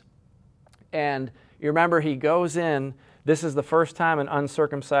Cornelius, and you remember he goes in, this is the first time an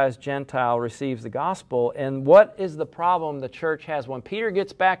uncircumcised Gentile receives the gospel. And what is the problem the church has? When Peter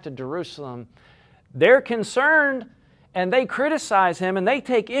gets back to Jerusalem, they're concerned and they criticize him and they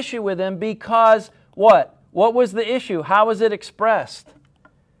take issue with him because what? What was the issue? How was it expressed?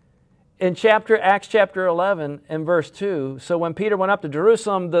 In Acts chapter 11 and verse 2, so when Peter went up to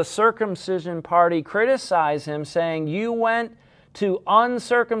Jerusalem, the circumcision party criticized him, saying, you went to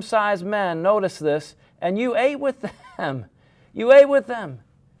uncircumcised men, notice this, and you ate with them. You ate with them.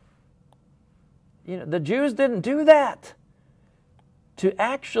 You know, the Jews didn't do that. To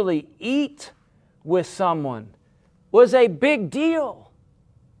actually eat with someone was a big deal.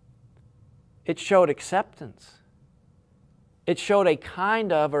 It showed acceptance. It showed a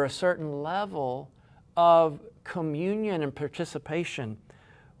kind of or a certain level of communion and participation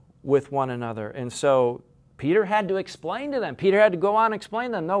with one another. And so Peter had to explain to them. Peter had to go on and explain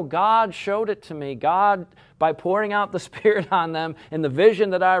to them, no, God showed it to me. God, by pouring out the Spirit on them and the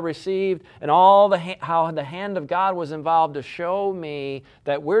vision that I received and all how the hand of God was involved to show me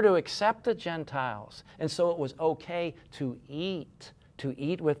that we're to accept the Gentiles. And so it was okay to eat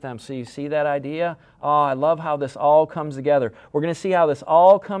with them. So you see that idea? Oh, I love how this all comes together. We're going to see how this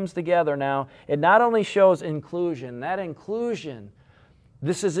all comes together now. It not only shows inclusion, that inclusion,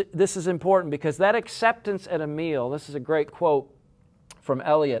 this is important because that acceptance at a meal, this is a great quote from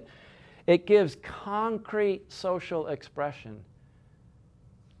Eliot, it gives concrete social expression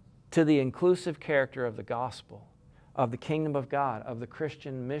to the inclusive character of the gospel, of the kingdom of God, of the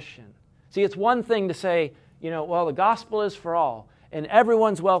Christian mission. See, it's one thing to say, well, the gospel is for all, and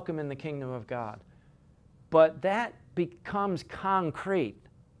everyone's welcome in the kingdom of God. But that becomes concrete.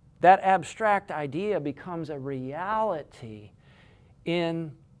 That abstract idea becomes a reality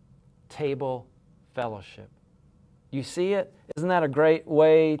in table fellowship. You see it? Isn't that a great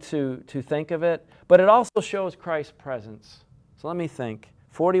way to think of it? But it also shows Christ's presence. So let me think.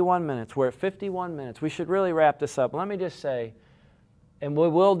 41 minutes. We're at 51 minutes. We should really wrap this up. Let me just say, and we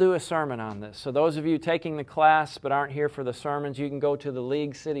will do a sermon on this. So those of you taking the class but aren't here for the sermons, you can go to the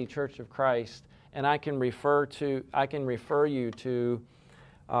League City Church of Christ, and I can refer you to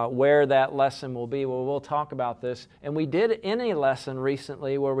where that lesson will be. Well, we'll talk about this. And we did in a lesson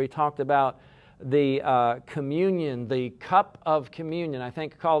recently where we talked about the communion, the cup of communion. I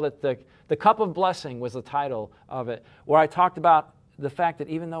think called it the cup of blessing was the title of it, where I talked about the fact that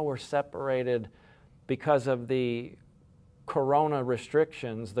even though we're separated because of the corona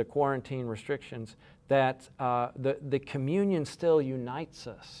restrictions, the quarantine restrictions, that the communion still unites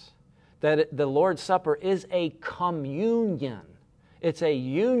us. That the Lord's Supper is a communion. It's a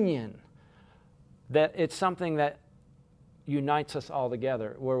union. That it's something that unites us all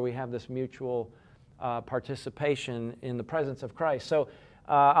together, where we have this mutual participation in the presence of Christ. So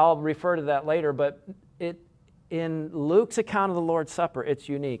I'll refer to that later, but in Luke's account of the Lord's Supper, it's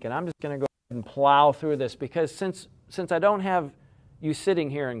unique. And I'm just going to go ahead and plow through this because since I don't have you sitting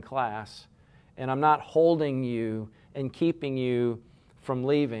here in class and I'm not holding you and keeping you from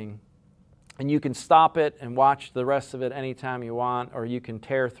leaving, and you can stop it and watch the rest of it anytime you want, or you can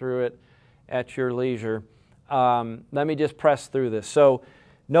tear through it at your leisure. Let me just press through this. So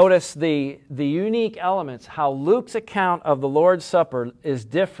notice the unique elements, how Luke's account of the Lord's Supper is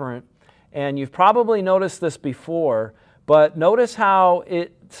different, and you've probably noticed this before, but notice how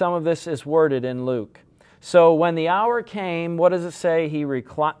some of this is worded in Luke. So when the hour came, what does it say? He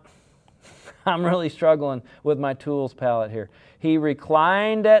reclined. I'm really struggling with my tools palette here. He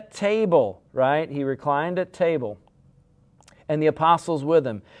reclined at table, right? He reclined at table, and the apostles with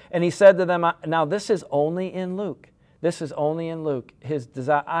him. And he said to them, now this is only in Luke. This is only in Luke. His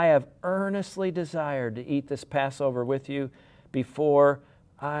desire, I have earnestly desired to eat this Passover with you before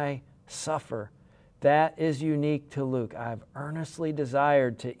I suffer. That is unique to Luke. I've earnestly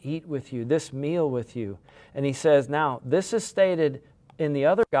desired to eat with you, this meal with you. And he says, now, this is stated in the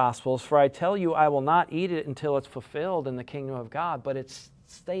other Gospels, for I tell you, I will not eat it until it's fulfilled in the kingdom of God. But it's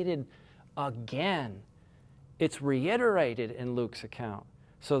stated again. It's reiterated in Luke's account.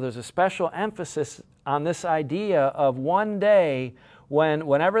 So there's a special emphasis on this idea of one day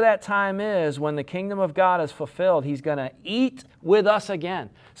whenever that time is, when the kingdom of God is fulfilled, He's going to eat with us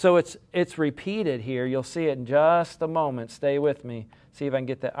again. So it's repeated here. You'll see it in just a moment. Stay with me. See if I can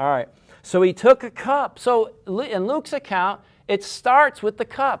get that. All right. So He took a cup. So in Luke's account, it starts with the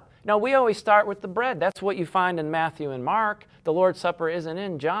cup. Now, we always start with the bread. That's what you find in Matthew and Mark. The Lord's Supper isn't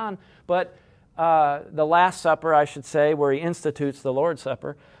in John, but the Last Supper, I should say, where he institutes the Lord's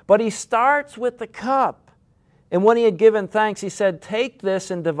Supper. But he starts with the cup. And when he had given thanks, he said, "Take this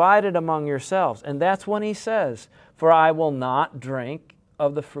and divide it among yourselves." And that's when he says, "For I will not drink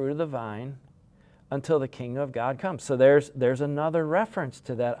of the fruit of the vine until the kingdom of God comes." So there's another reference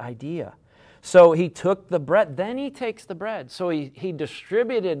to that idea. So he took the bread, then he takes the bread. So he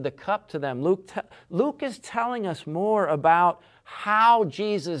distributed the cup to them. Luke is telling us more about how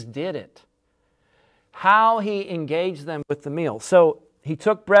Jesus did it, how he engaged them with the meal. So he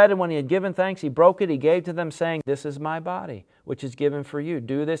took bread, and when he had given thanks, he broke it, he gave to them, saying, "This is my body, which is given for you.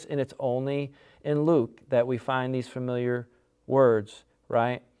 Do this," and it's only in Luke that we find these familiar words,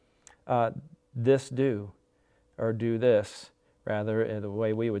 right? This do, or do this. Rather, the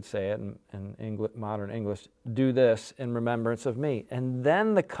way we would say it in modern English, "Do this in remembrance of me." And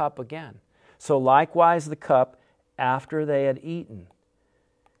then the cup again. So likewise the cup after they had eaten.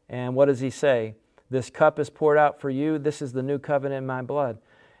 And what does he say? "This cup is poured out for you. This is the new covenant in my blood."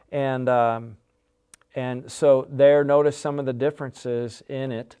 And so there, notice some of the differences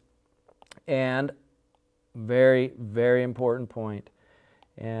in it. And very, very important point.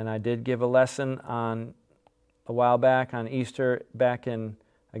 And I did give a lesson on a while back on Easter, back in,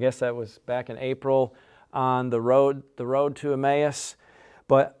 I guess that was back in April, on the road to Emmaus.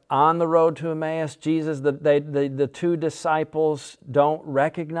 But on the road to Emmaus, Jesus, the two disciples don't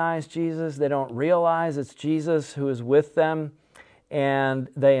recognize Jesus. They don't realize it's Jesus who is with them. And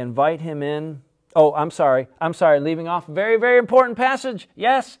they invite him in. Oh, I'm sorry, leaving off a very, very important passage.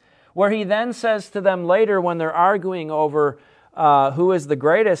 Yes, where he then says to them later when they're arguing over who is the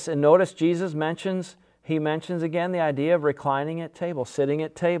greatest. And notice Jesus mentions again the idea of reclining at table, sitting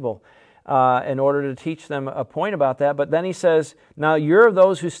at table, in order to teach them a point about that. But then he says, "Now you're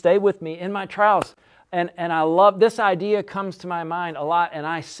those who stay with me in my trials." And I love, this idea comes to my mind a lot, and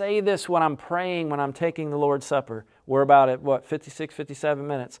I say this when I'm praying, when I'm taking the Lord's Supper. We're about at, 56, 57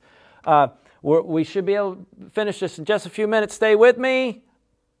 minutes. We should be able to finish this in just a few minutes. Stay with me.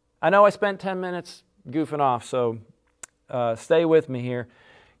 I know I spent 10 minutes goofing off, so stay with me here.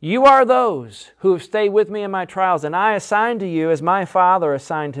 "You are those who have stayed with me in my trials, and I assign to you, as my Father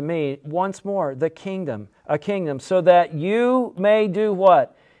assigned to me," once more, a kingdom, "so that you may do"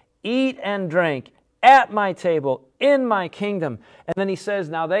 what? "Eat and drink at my table in my kingdom." And then he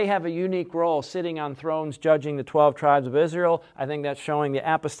says, now they have a unique role, sitting on thrones, judging the 12 tribes of Israel. I think that's showing the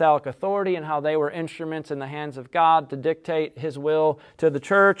apostolic authority and how they were instruments in the hands of God to dictate his will to the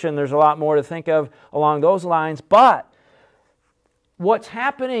church. And there's a lot more to think of along those lines. But what's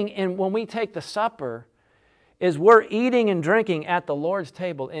happening when we take the supper is we're eating and drinking at the Lord's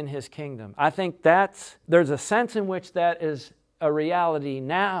table in his kingdom. I think there's a sense in which that is a reality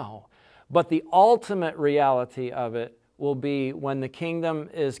now, but the ultimate reality of it will be when the kingdom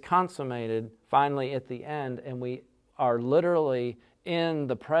is consummated finally at the end, and we are literally in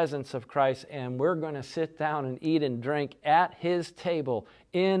the presence of Christ, and we're going to sit down and eat and drink at his table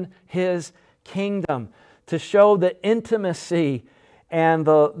in his kingdom to show the intimacy and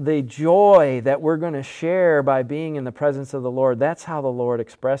the joy that we're going to share by being in the presence of the Lord. That's how the Lord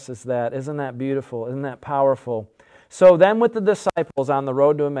expresses that. Isn't that beautiful? Isn't that powerful? So then with the disciples on the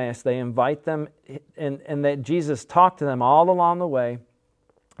road to Emmaus, they invite them, and Jesus talked to them all along the way.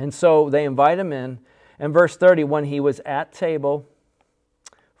 And so they invite him in. And verse 30, when he was at table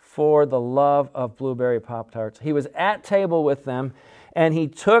for the love of blueberry Pop-Tarts, he was at table with them, and he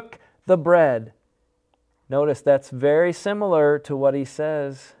took the bread. Notice that's very similar to what he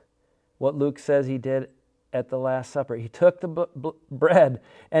says, what Luke says he did at the Last Supper. He took the bread,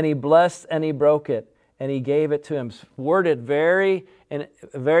 and he blessed, and he broke it, and he gave it to him, worded very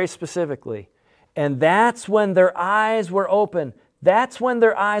specifically. And that's when their eyes were open. That's when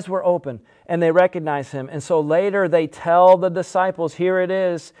their eyes were open, and they recognized him. And so later they tell the disciples, here it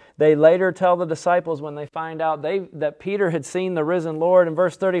is. They later tell the disciples when they find out that Peter had seen the risen Lord. In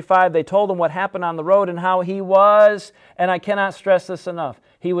verse 35, they told him what happened on the road and how he was, and I cannot stress this enough,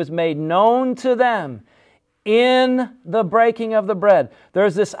 he was made known to them in the breaking of the bread.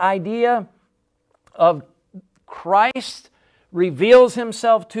 There's this idea of Christ reveals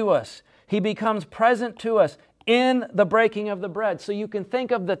himself to us. He becomes present to us in the breaking of the bread. So you can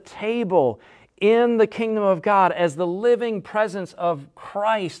think of the table in the kingdom of God as the living presence of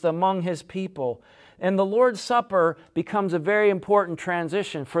Christ among his people. And the Lord's Supper becomes a very important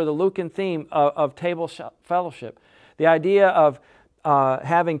transition for the Lucan theme of table fellowship. The idea of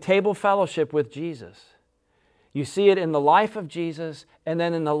having table fellowship with Jesus. You see it in the life of Jesus, and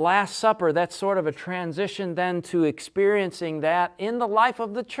then in the Last Supper, that's sort of a transition then to experiencing that in the life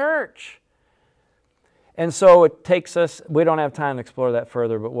of the church. And so it takes us, we don't have time to explore that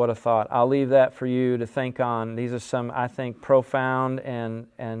further, but what a thought. I'll leave that for you to think on. These are some, I think, profound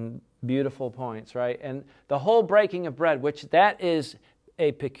and beautiful points, right? And the whole breaking of bread, which that is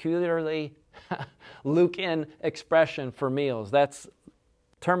a peculiarly Lukean expression for meals. That's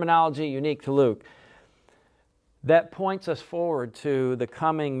terminology unique to Luke. That points us forward to the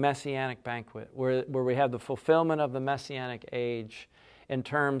coming Messianic banquet, where we have the fulfillment of the Messianic age in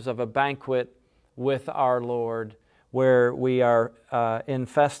terms of a banquet with our Lord, where we are in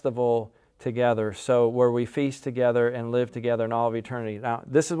festival together, so where we feast together and live together in all of eternity. Now,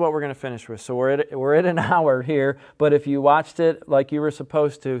 this is what we're going to finish with. So we're at an hour here, but if you watched it like you were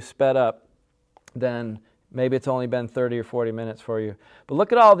supposed to, sped up, then maybe it's only been 30 or 40 minutes for you. But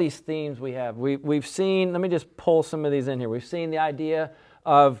look at all these themes we have. We've seen, let me just pull some of these in here. We've seen the idea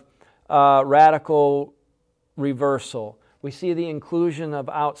of radical reversal. We see the inclusion of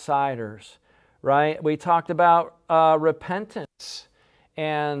outsiders, right? We talked about repentance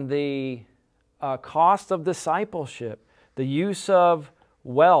and the cost of discipleship, the use of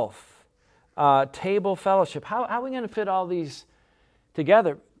wealth, table fellowship. How are we going to fit all these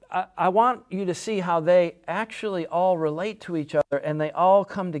together? I want you to see how they actually all relate to each other and they all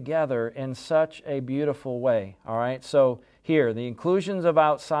come together in such a beautiful way. All right, so here, the inclusions of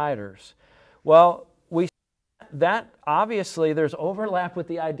outsiders. Well, we see that obviously there's overlap with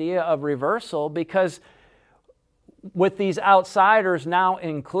the idea of reversal, because with these outsiders now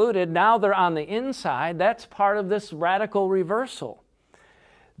included, now they're on the inside. That's part of this radical reversal.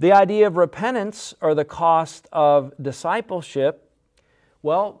 The idea of repentance, or the cost of discipleship,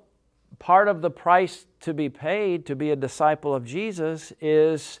 well, part of the price to be paid to be a disciple of Jesus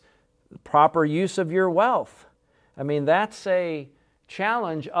is proper use of your wealth. I mean, that's a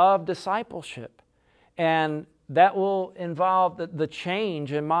challenge of discipleship. And that will involve the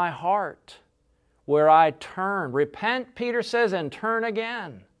change in my heart, where I turn. Repent, Peter says, and turn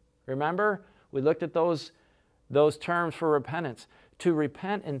again. Remember, we looked at those terms for repentance. To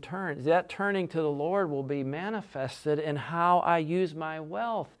repent and turn, that turning to the Lord will be manifested in how I use my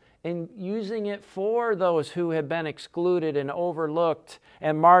wealth, and using it for those who have been excluded and overlooked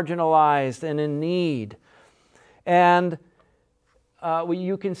and marginalized and in need. And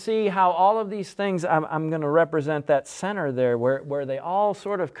you can see how all of these things, I'm going to represent that center there, where they all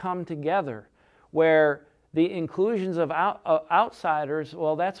sort of come together, where the inclusions of outsiders,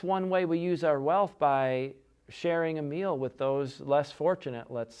 well, that's one way we use our wealth, by sharing a meal with those less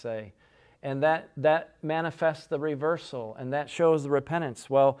fortunate, let's say. And that manifests the reversal, and that shows the repentance.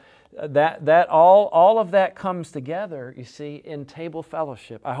 Well, all of that comes together, you see, in table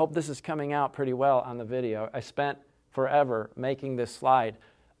fellowship. I hope this is coming out pretty well on the video. I spent forever making this slide.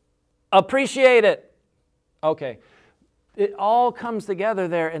 Appreciate it. Okay. It all comes together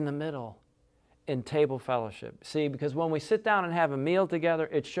there in the middle in table fellowship. See, because when we sit down and have a meal together,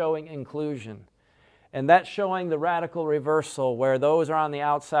 it's showing inclusion. And that's showing the radical reversal, where those are on the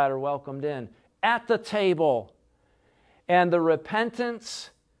outside are welcomed in at the table. And the repentance,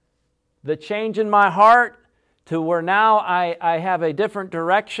 the change in my heart, to where now I have a different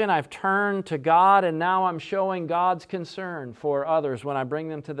direction. I've turned to God, and now I'm showing God's concern for others when I bring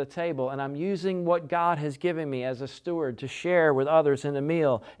them to the table. And I'm using what God has given me as a steward to share with others in a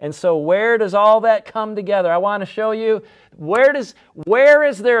meal. And so where does all that come together? I want to show you, where is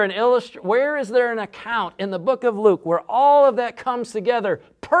there an account in the book of Luke where all of that comes together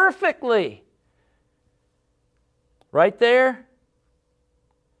perfectly? Right there.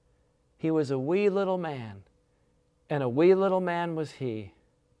 He was a wee little man. And a wee little man was he.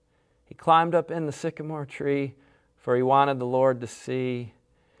 He climbed up in the sycamore tree, for he wanted the Lord to see.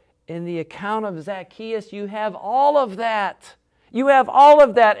 In the account of Zacchaeus, you have all of that. You have all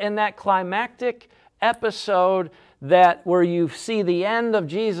of that in that climactic episode where you see the end of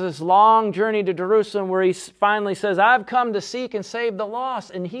Jesus' long journey to Jerusalem, where he finally says, I've come to seek and save the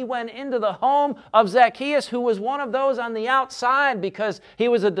lost. And he went into the home of Zacchaeus, who was one of those on the outside, because he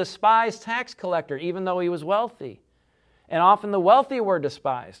was a despised tax collector, even though he was wealthy. And often the wealthy were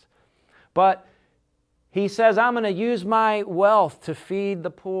despised. But he says, I'm going to use my wealth to feed the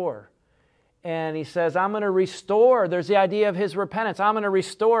poor. And he says, I'm going to restore. There's the idea of his repentance. I'm going to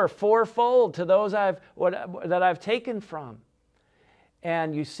restore fourfold to those that I've taken from.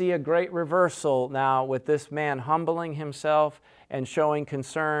 And you see a great reversal now with this man humbling himself and showing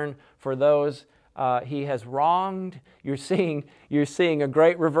concern for those he has wronged. You're seeing a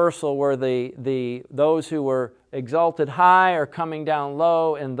great reversal where those who were exalted high are coming down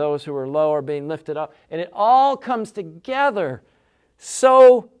low, and those who are low are being lifted up. And it all comes together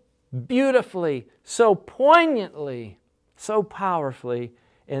so beautifully, so poignantly, so powerfully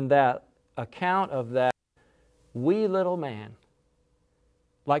in that account of that wee little man,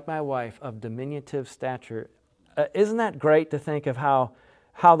 like my wife, of diminutive stature. Isn't that great to think of how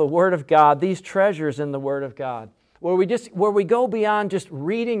the Word of God, these treasures in the Word of God, where we go beyond just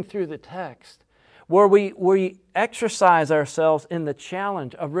reading through the text, where we exercise ourselves in the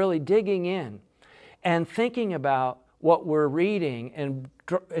challenge of really digging in and thinking about what we're reading and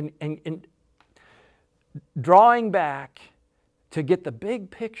drawing back to get the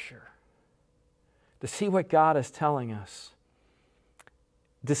big picture, to see what God is telling us,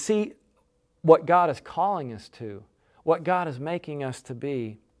 to see what God is calling us to, what God is making us to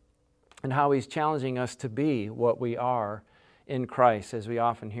be, and how He's challenging us to be what we are in Christ, as we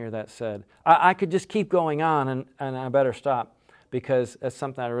often hear that said. I could just keep going on, and I better stop, because that's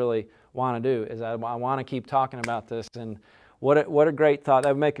something I really want to do, is I want to keep talking about this. And what a great thought. That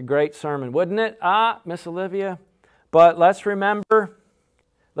would make a great sermon, wouldn't it? Miss Olivia. But let's remember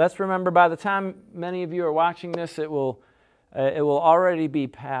by the time many of you are watching this, it will already be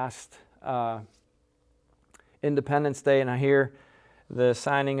past Independence Day, and I hear the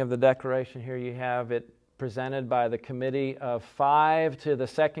signing of the Declaration. Here you have it presented by the Committee of Five to the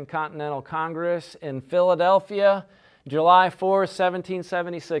Second Continental Congress in Philadelphia, July 4,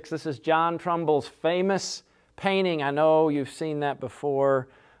 1776. This is John Trumbull's famous painting. I know you've seen that before,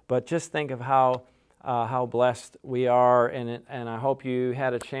 but just think of how blessed we are, and I hope you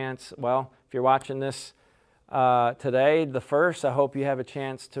had a chance. Well, if you're watching this today, the first, I hope you have a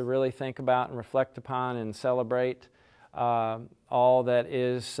chance to really think about and reflect upon and celebrate all that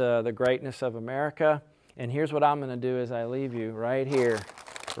is the greatness of America. And here's what I'm going to do as I leave you right here.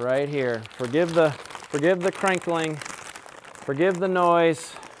 Forgive the crinkling, forgive the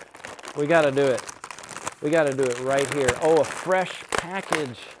noise. We got to do it. We got to do it right here. Oh, a fresh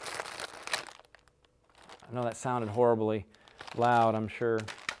package. I know that sounded horribly loud, I'm sure.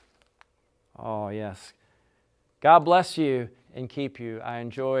 Oh, yes. God bless you and keep you. I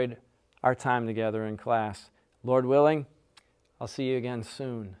enjoyed our time together in class. Lord willing, I'll see you again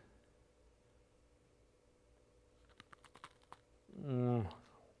soon.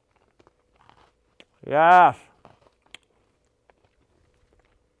 Yes.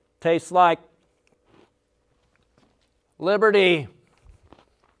 Tastes like liberty.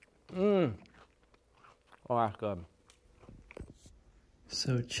 Oh, that's good.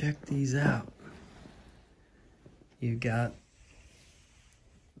 So check these out. You got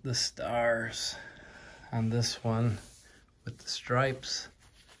the stars on this one with the stripes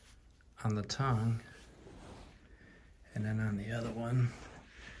on the tongue. And then on the other one,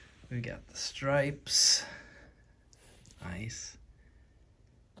 we got the stripes, nice,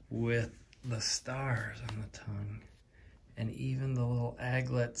 with the stars on the tongue. And even the little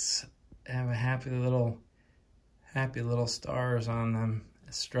aglets have a happy little stars on them,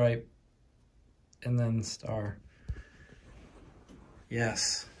 a stripe, and then star.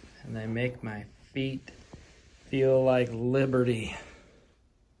 Yes, and they make my feet feel like liberty.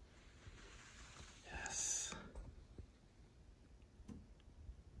 Yes.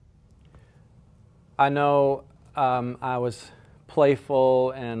 I know I was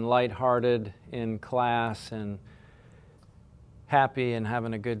playful and lighthearted in class and happy and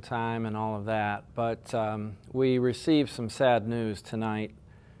having a good time and all of that, but we received some sad news tonight.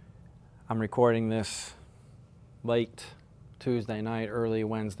 I'm recording this late Tuesday night, early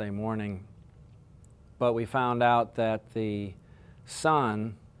Wednesday morning, but we found out that the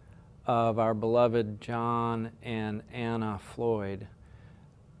son of our beloved John and Anna Floyd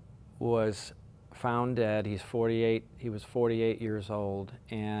was found dead. He was 48 years old,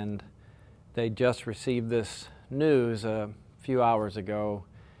 and they just received this news a few hours ago.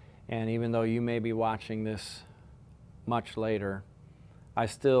 And even though you may be watching this much later, I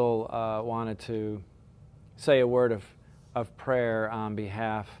still wanted to say a word of prayer on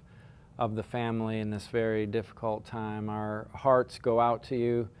behalf of the family in this very difficult time. Our hearts go out to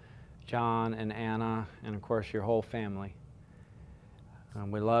you, John and Anna, and of course your whole family.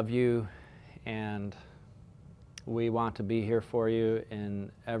 We love you, and we want to be here for you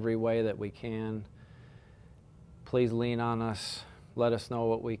in every way that we can. Please lean on us. Let us know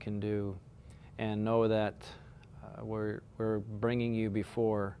what we can do, and know that we're bringing you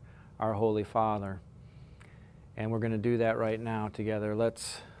before our Holy Father. And we're going to do that right now together.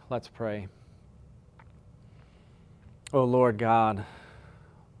 Let's pray. Oh Lord God,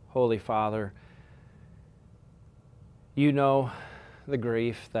 Holy Father, You know the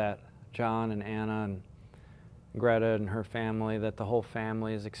grief that John and Anna and Greta and her family, that the whole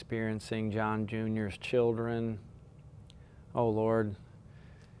family is experiencing, John Jr.'s children. Oh Lord,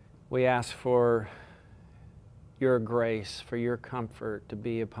 we ask for your grace, for your comfort to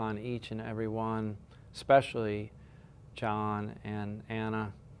be upon each and every one, especially John and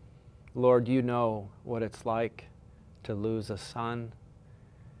Anna. Lord, you know what it's like to lose a son.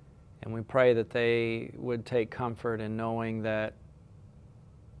 And we pray that they would take comfort in knowing that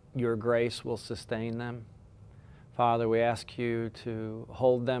your grace will sustain them. Father, we ask you to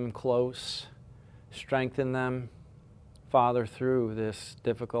hold them close, strengthen them, Father, through this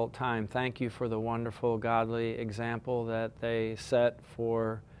difficult time. Thank you for the wonderful, godly example that they set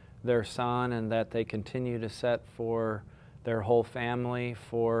for their son and that they continue to set for their whole family,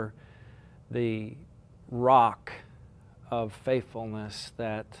 for the rock of faithfulness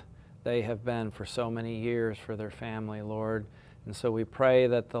that they have been for so many years for their family, Lord. And so we pray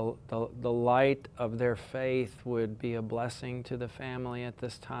that the light of their faith would be a blessing to the family at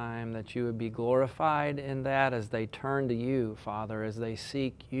this time, that you would be glorified in that as they turn to you, Father, as they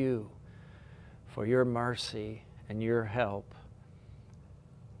seek you for your mercy and your help,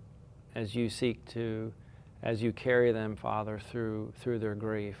 as you carry them, Father, through their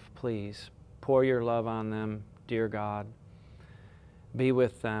grief. Please pour your love on them, dear God. Be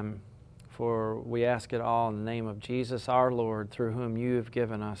with them. For we ask it all in the name of Jesus our Lord, through whom you have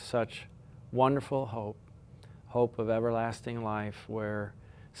given us such wonderful hope of everlasting life, where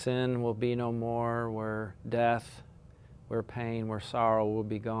sin will be no more, where death, where pain, where sorrow will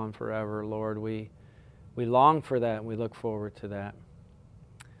be gone forever. Lord, we long for that and we look forward to that.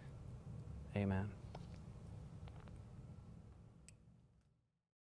 Amen.